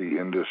in the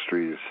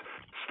industry's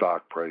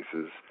stock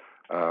prices.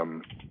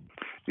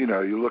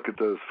 You look at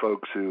those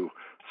folks who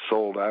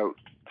sold out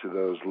to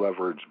those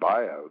leveraged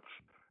buyouts,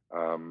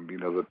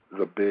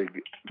 the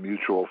big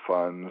mutual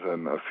funds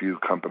and a few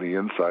company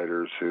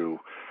insiders who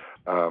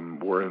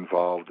were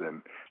involved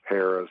in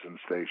Harrah's and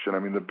Station. I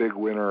mean, the big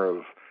winner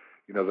of,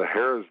 the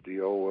Harrah's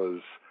deal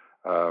was,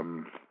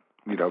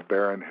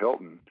 Baron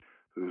Hilton,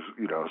 who's,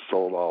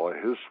 sold all of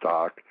his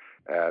stock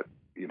at,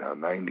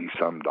 $90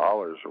 some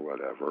or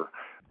whatever.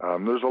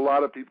 There's a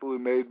lot of people who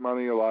made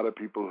money, a lot of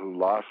people who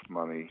lost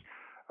money.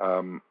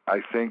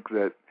 I think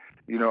that,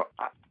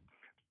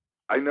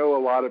 I know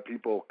a lot of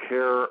people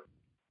care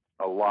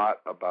a lot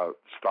about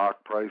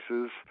stock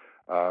prices.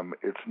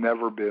 It's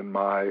never been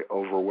my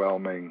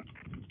overwhelming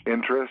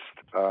interest.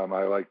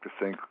 I like to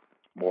think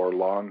more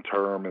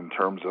long-term in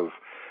terms of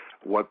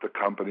what the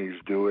company's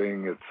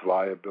doing, its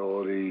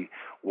viability,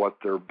 what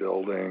they're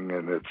building,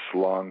 and its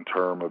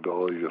long-term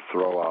ability to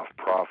throw off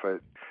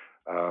profit.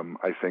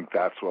 I think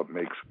that's what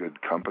makes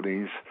good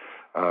companies.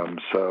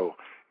 So,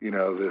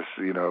 this,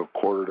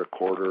 quarter to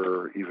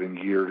quarter, even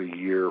year to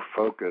year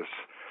focus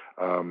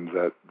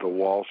that the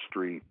Wall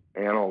Street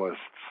analysts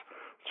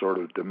sort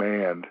of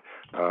demand,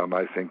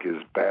 I think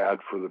is bad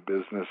for the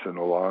business in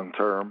the long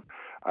term.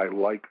 I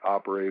like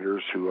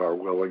operators who are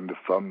willing to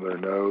thumb their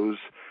nose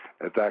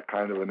at that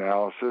kind of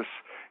analysis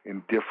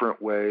in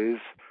different ways.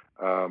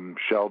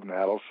 Sheldon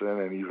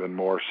Adelson and even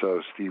more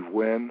so Steve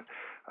Wynn,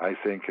 I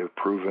think, have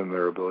proven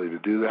their ability to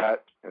do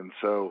that. And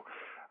so,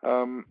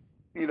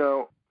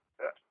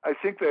 I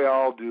think they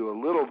all do a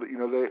little bit,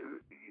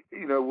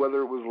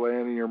 whether it was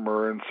Lanny or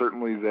Murren,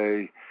 certainly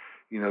they,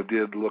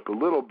 did look a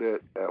little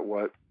bit at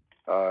what,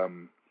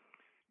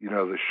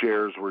 the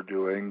shares were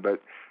doing,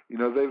 but,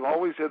 they've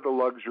always had the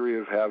luxury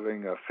of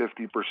having a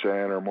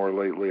 50% or more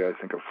lately, I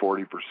think a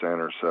 40%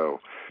 or so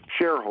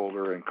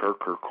shareholder in Kirk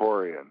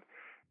Kerkorian.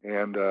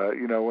 And,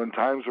 when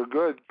times were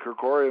good,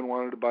 Kerkorian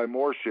wanted to buy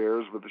more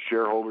shares, but the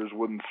shareholders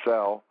wouldn't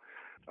sell.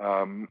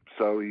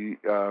 So he,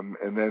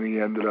 and then he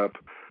ended up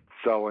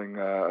selling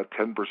a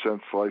 10%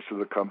 slice of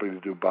the company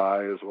to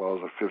Dubai, as well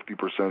as a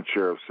 50%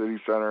 share of City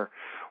Center,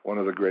 one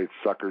of the great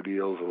sucker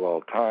deals of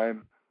all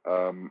time.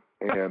 And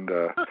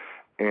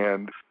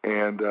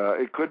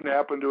it couldn't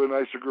happen to a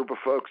nicer group of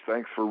folks.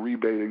 Thanks for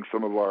rebating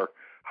some of our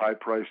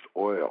high-priced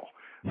oil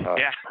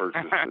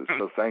purchases.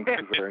 So thank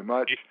you very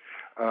much.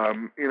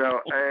 And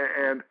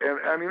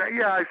I mean,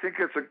 I think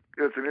it's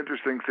an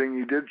interesting thing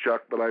you did,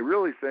 Chuck. But I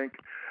really think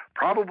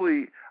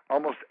probably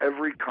almost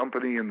every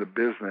company in the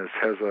business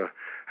has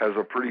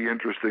a pretty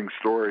interesting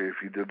story if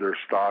you did their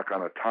stock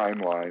on a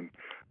timeline.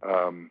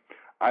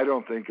 I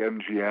don't think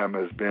MGM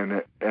has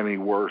been any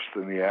worse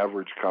than the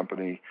average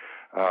company.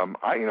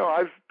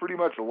 I've pretty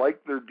much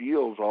liked their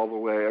deals all the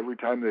way. Every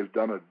time they've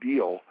done a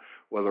deal,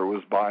 whether it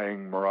was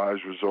buying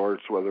Mirage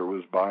Resorts, whether it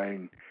was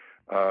buying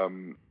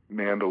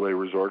Mandalay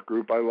Resort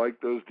Group, I like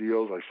those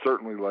deals. I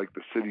certainly like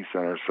the City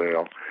Center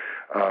sale.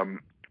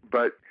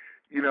 But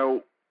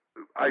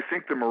I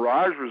think the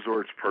Mirage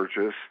Resorts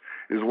purchase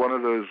is one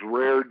of those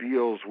rare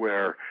deals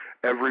where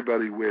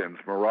everybody wins.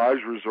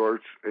 Mirage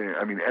Resorts,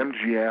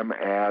 MGM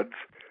adds,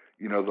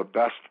 the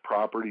best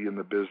property in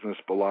the business,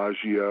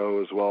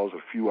 Bellagio, as well as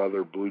a few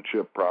other blue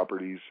chip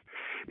properties.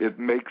 It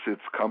makes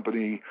its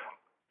company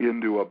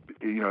into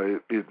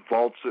it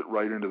vaults it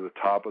right into the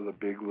top of the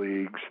big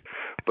leagues.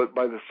 But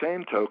by the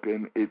same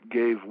token, it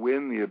gave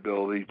Wynn the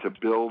ability to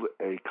build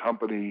a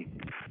company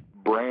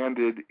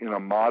branded in a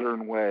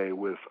modern way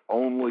with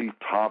only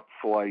top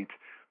flight,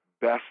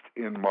 best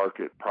in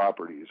market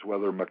properties,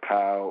 whether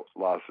Macau,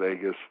 Las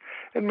Vegas,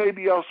 and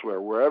maybe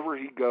elsewhere. Wherever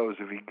he goes,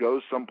 if he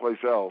goes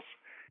someplace else,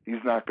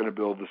 he's not going to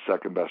build the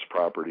second best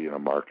property in a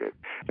market.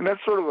 And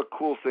that's sort of a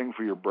cool thing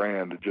for your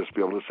brand, to just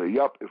be able to say,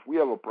 yep, if we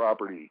have a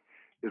property,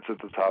 it's at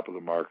the top of the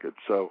market.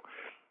 So,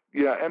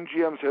 yeah,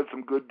 MGM's had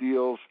some good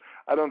deals.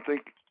 I don't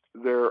think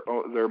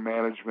their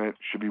management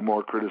should be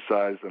more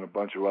criticized than a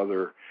bunch of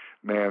other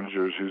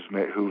managers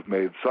who've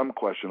made some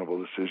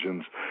questionable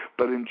decisions.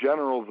 But in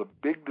general, the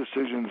big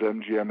decisions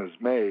MGM has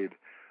made,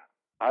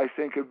 I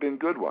think, have been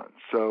good ones.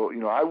 So,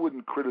 I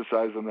wouldn't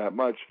criticize them that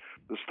much.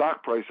 The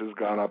stock price has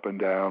gone up and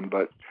down,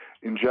 but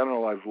in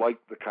general, I've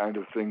liked the kind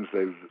of things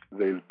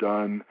they've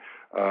done.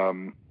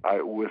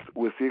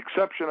 With the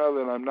exception of,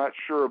 and I'm not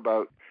sure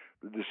about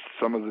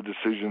some of the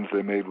decisions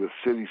they made with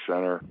City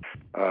Center,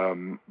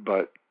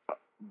 but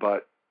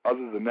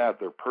other than that,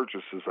 their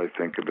purchases, I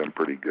think, have been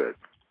pretty good.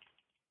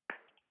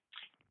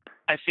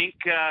 I think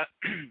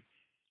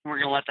we're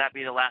going to let that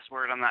be the last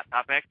word on that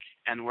topic,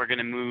 and we're going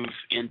to move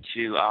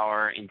into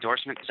our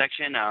endorsement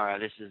section.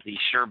 This is the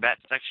Sure Bet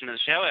section of the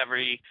show.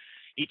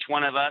 Each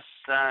one of us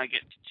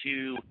gets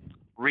to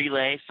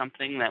relay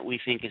something that we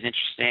think is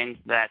interesting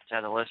that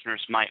the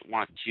listeners might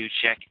want to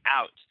check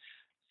out.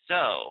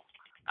 So,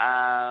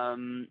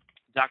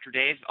 Dr.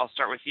 Dave, I'll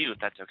start with you, if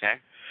that's okay.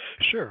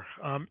 Sure.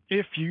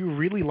 If you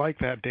really like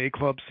that day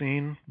club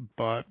scene,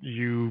 but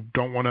you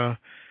don't want to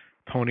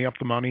pony up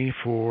the money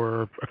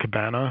for a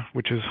cabana,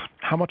 which is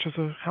how much does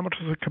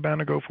a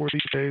cabana go for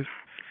these days?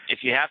 If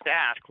you have to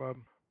ask. Club.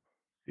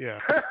 Yeah.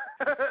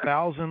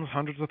 Thousands,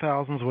 hundreds of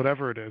thousands,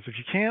 whatever it is. If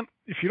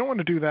you don't want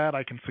to do that,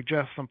 I can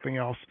suggest something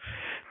else.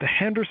 The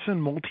Henderson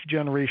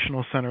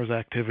Multi-Generational Centers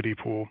Activity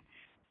Pool,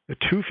 the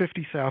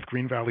 250 South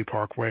Green Valley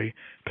Parkway,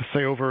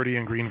 Paseo Verde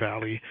in Green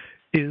Valley,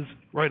 is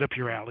right up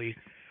your alley.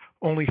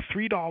 Only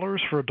 $3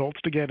 for adults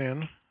to get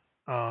in.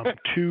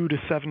 2 to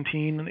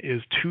 17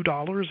 is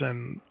 $2,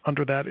 and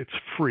under that it's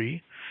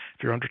free.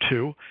 if you're under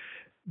 2.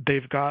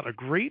 They've got a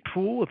great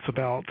pool. It's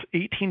about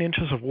 18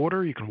 inches of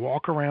water. You can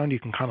walk around. You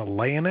can kind of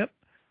lay in it.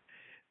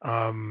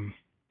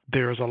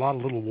 There's a lot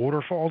of little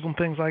waterfalls and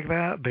things like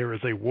that. There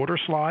is a water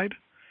slide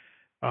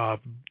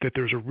that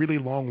there's a really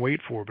long wait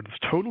for, but it's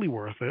totally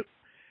worth it.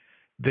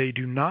 They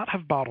do not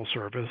have bottle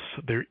service.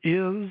 There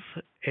is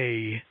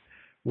a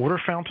water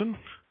fountain.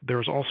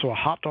 There's also a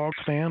hot dog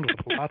stand with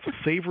lots of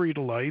savory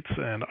delights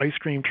and ice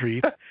cream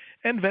treats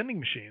and vending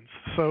machines.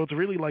 So it's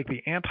really like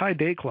the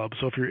anti-day club.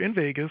 So if you're in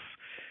Vegas,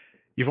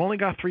 you've only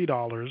got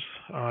 $3.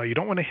 You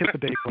don't want to hit the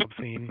day club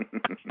scene.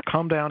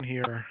 Come down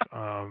here.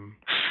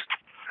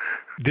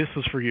 This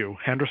is for you.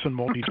 Henderson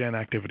Multi-Gen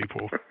Activity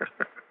Pool.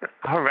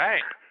 All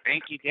right.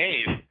 Thank you,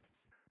 Dave.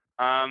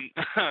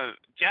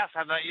 Jeff,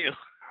 how about you?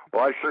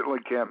 Well, I certainly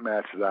can't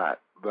match that,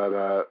 but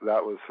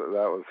that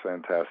was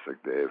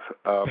fantastic, Dave.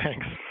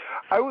 Thanks.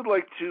 I would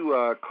like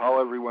to call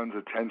everyone's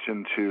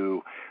attention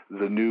to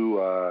the new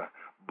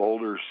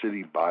Boulder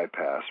City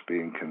bypass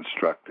being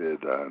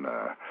constructed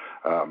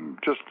on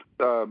just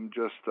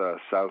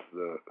south of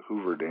the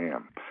Hoover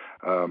Dam.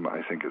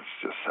 I think it's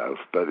just south,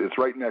 but it's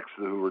right next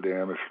to the Hoover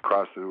Dam. If you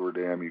cross the Hoover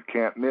Dam, you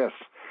can't miss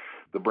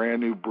the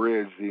brand new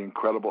bridge, the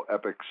incredible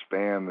epic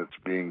span that's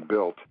being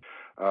built.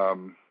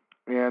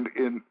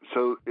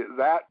 So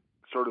that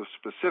sort of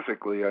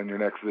specifically on your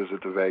next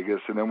visit to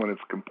Vegas, and then when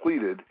it's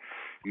completed,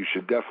 you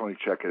should definitely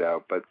check it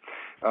out. But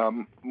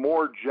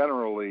more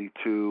generally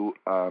to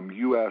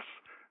US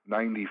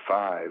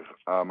 95,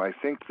 I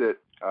think that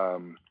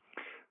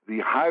the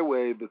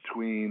highway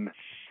between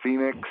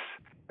Phoenix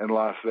and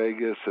Las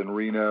Vegas and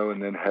Reno,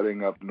 and then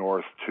heading up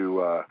north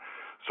to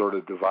sort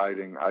of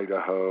dividing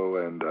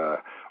Idaho and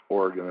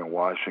Oregon and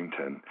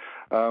Washington.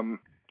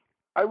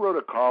 I wrote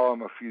a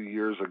column a few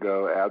years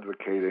ago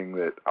advocating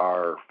that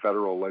our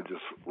federal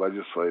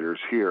legislators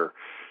here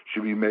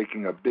should be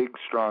making a big,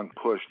 strong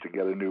push to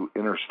get a new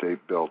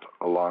interstate built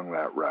along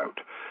that route.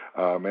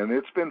 And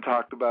it's been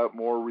talked about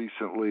more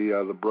recently.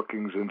 The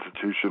Brookings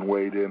Institution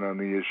weighed in on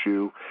the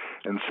issue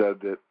and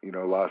said that,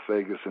 Las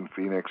Vegas and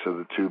Phoenix are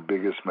the two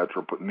biggest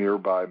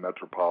nearby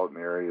metropolitan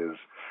areas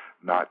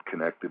not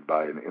connected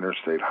by an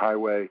interstate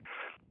highway.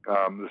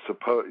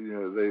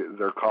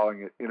 They're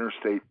calling it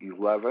Interstate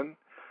 11.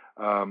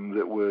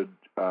 That would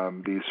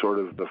be sort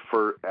of the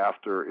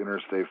after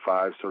Interstate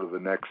 5, sort of the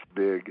next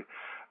big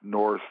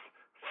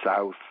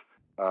north-south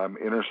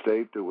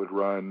interstate that would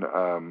run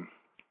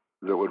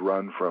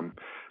from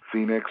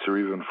Phoenix or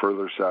even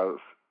further south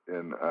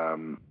in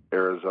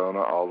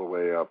Arizona all the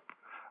way up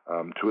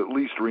to at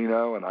least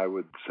Reno, and I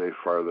would say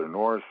farther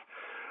north.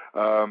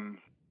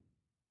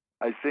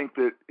 I think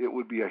that it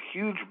would be a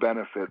huge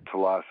benefit to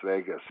Las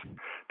Vegas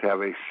to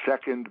have a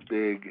second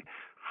big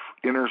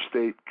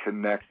interstate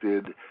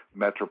connected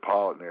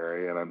metropolitan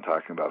area, and I'm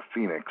talking about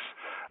Phoenix.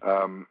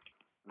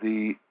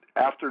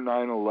 After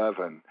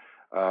 9/11,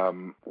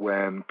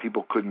 when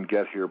people couldn't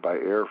get here by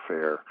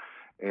airfare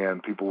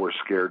and people were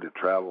scared to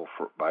travel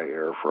by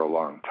air for a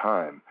long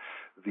time,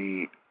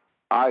 the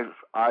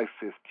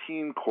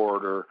I-15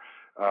 corridor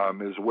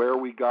is where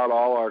we got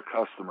all our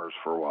customers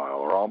for a while,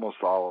 or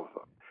almost all of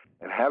them.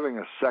 And having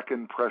a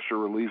second pressure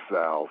relief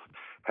valve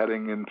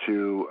heading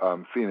into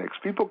Phoenix.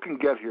 People can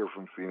get here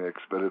from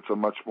Phoenix, but it's a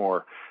much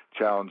more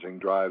challenging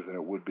drive than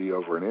it would be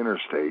over an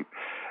interstate.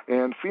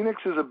 And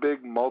Phoenix is a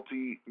big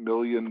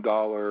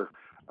multi-million-dollar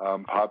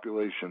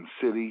population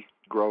city,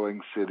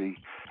 growing city,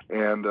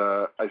 and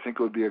I think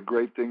it would be a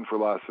great thing for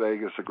Las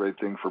Vegas, a great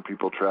thing for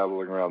people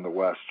traveling around the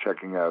West,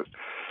 checking out,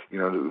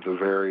 the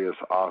various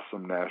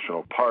awesome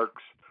national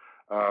parks.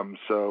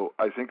 So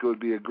I think it would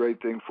be a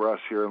great thing for us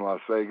here in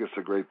Las Vegas,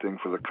 a great thing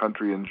for the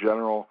country in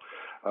general.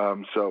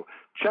 So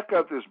check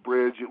out this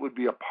bridge. It would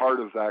be a part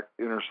of that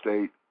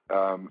interstate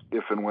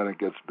if and when it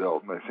gets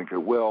built, and I think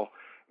it will.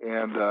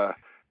 And,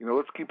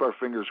 let's keep our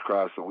fingers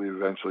crossed that we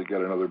eventually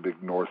get another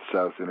big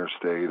north-south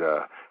interstate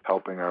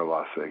helping our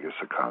Las Vegas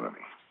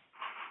economy.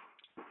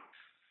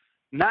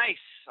 Nice.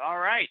 All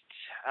right.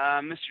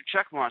 Mr.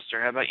 Chuck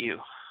Monster, how about you?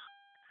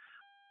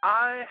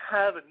 I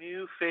have a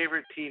new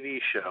favorite TV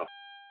show.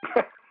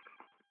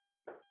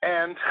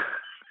 And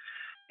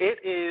it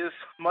is,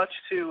 much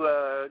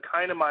to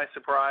kind of my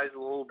surprise a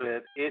little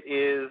bit, it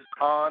is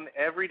on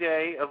every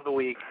day of the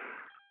week,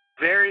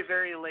 very,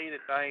 very late at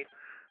night,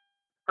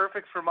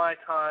 perfect for my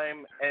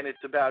time, and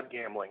it's about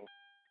gambling.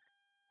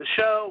 The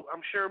show,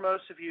 I'm sure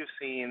most of you have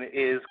seen,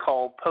 is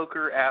called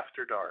Poker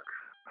After Dark.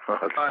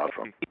 That's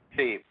awesome.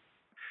 TV.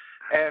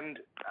 And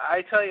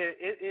I tell you,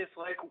 it is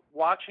like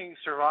watching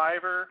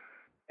Survivor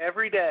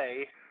every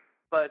day,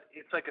 but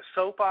it's like a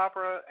soap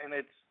opera, and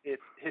it's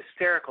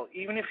hysterical.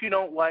 Even if you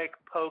don't like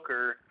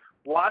poker,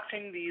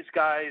 watching these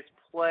guys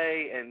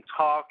play and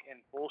talk and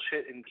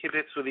bullshit and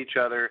kibitz with each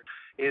other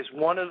is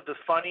one of the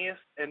funniest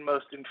and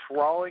most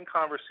enthralling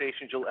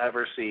conversations you'll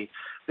ever see.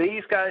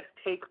 These guys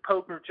take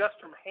poker just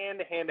from hand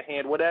to hand to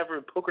hand, whatever.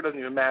 Poker doesn't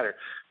even matter.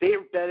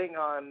 They're betting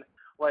on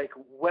like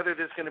whether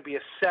there's going to be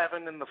a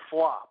 7 in the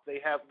flop.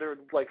 They're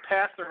like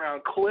passing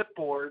around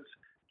clipboards,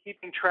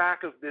 keeping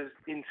track of this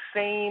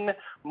insane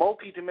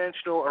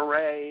multi-dimensional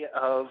array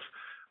of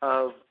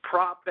of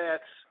prop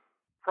bets,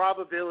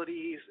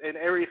 probabilities, and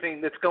everything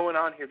that's going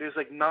on here. There's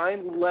like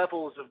 9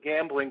 levels of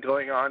gambling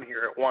going on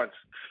here at once.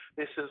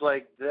 This is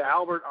like the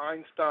Albert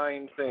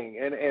Einstein thing,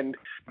 and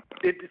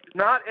it's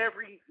not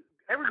every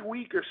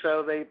week or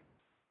so they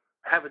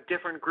have a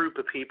different group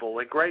of people.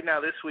 Like right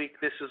now, this week,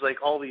 this is like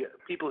all the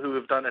people who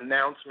have done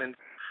announcements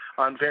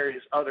on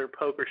various other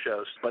poker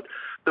shows. But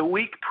the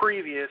week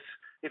previous,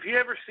 if you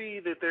ever see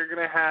that they're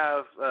going to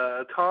have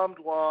Tom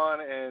Dwan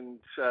and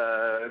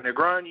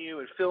Negreanu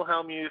and Phil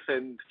Hellmuth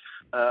and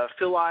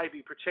Phil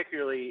Ivey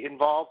particularly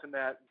involved in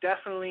that,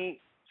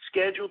 definitely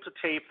schedule to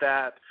tape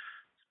that.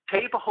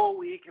 Tape a whole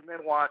week and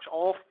then watch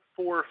all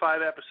 4 or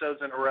 5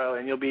 episodes in a row,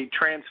 and you'll be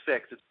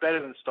transfixed. It's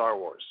better than Star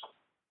Wars.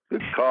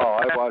 Good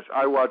call.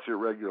 I watch it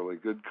regularly.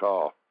 Good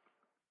call.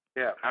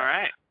 Yeah. All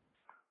right.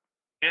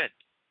 Good.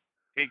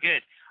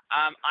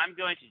 I'm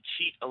going to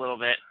cheat a little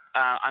bit.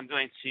 I'm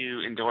going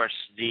to endorse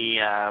the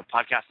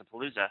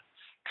Podcast-a-Palooza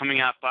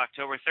coming up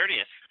October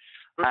 30th.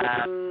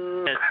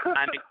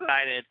 I'm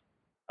excited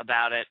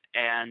about it,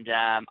 and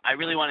I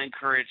really want to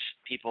encourage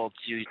people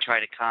to try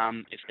to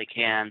come if they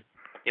can.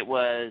 It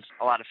was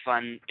a lot of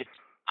fun.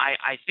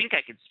 I think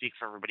I can speak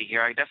for everybody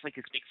here. I definitely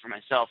can speak for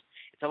myself.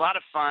 It's a lot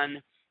of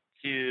fun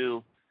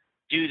to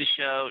do the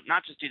show,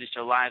 not just do the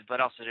show live, but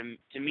also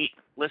to meet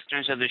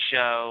listeners of the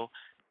show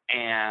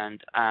and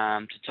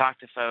to talk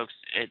to folks.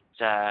 It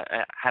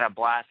had a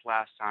blast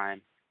last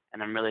time,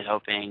 and I'm really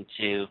hoping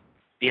to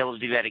be able to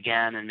do that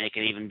again and make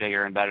it even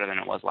bigger and better than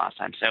it was last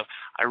time. So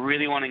I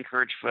really want to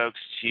encourage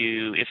folks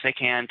to, if they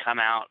can, come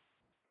out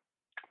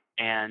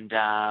and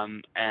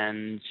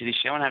see the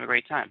show and have a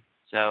great time.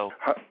 So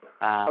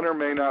Hunter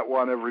may not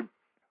want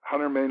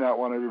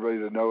everybody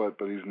to know it,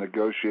 but he's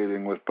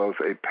negotiating with both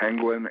a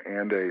penguin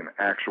and an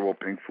actual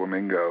pink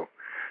flamingo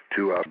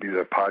to be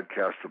the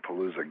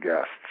Podcast-a-Palooza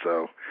guest.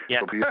 So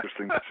it'll be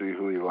interesting to see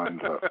who he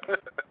lines up.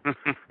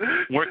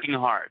 Working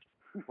hard.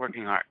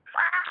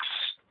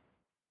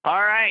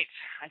 All right.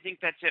 I think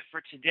that's it for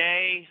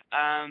today.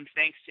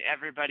 Thanks to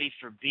everybody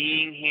for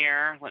being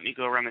here. Let me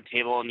go around the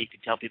table, and you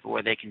can tell people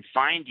where they can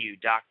find you.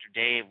 Dr.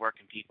 Dave, where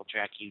can people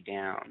track you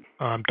down?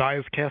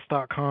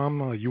 Diascast.com,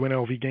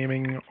 UNLV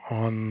Gaming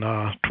on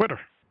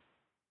Twitter.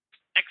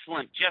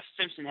 Excellent. Jeff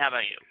Simpson, how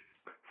about you?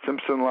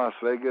 Simpson Las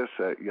Vegas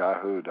at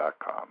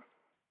yahoo.com.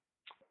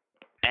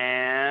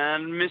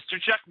 And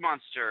Mr. Chuck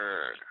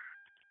Monster.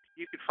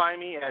 You can find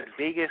me at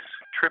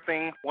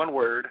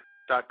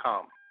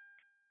VegasTripping.com.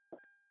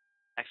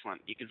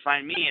 Excellent. You can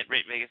find me at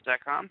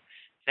ratevegas.com.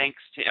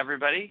 Thanks to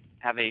everybody.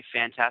 Have a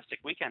fantastic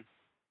weekend.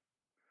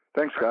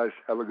 Thanks, guys.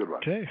 Have a good one.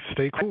 Okay,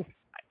 stay cool.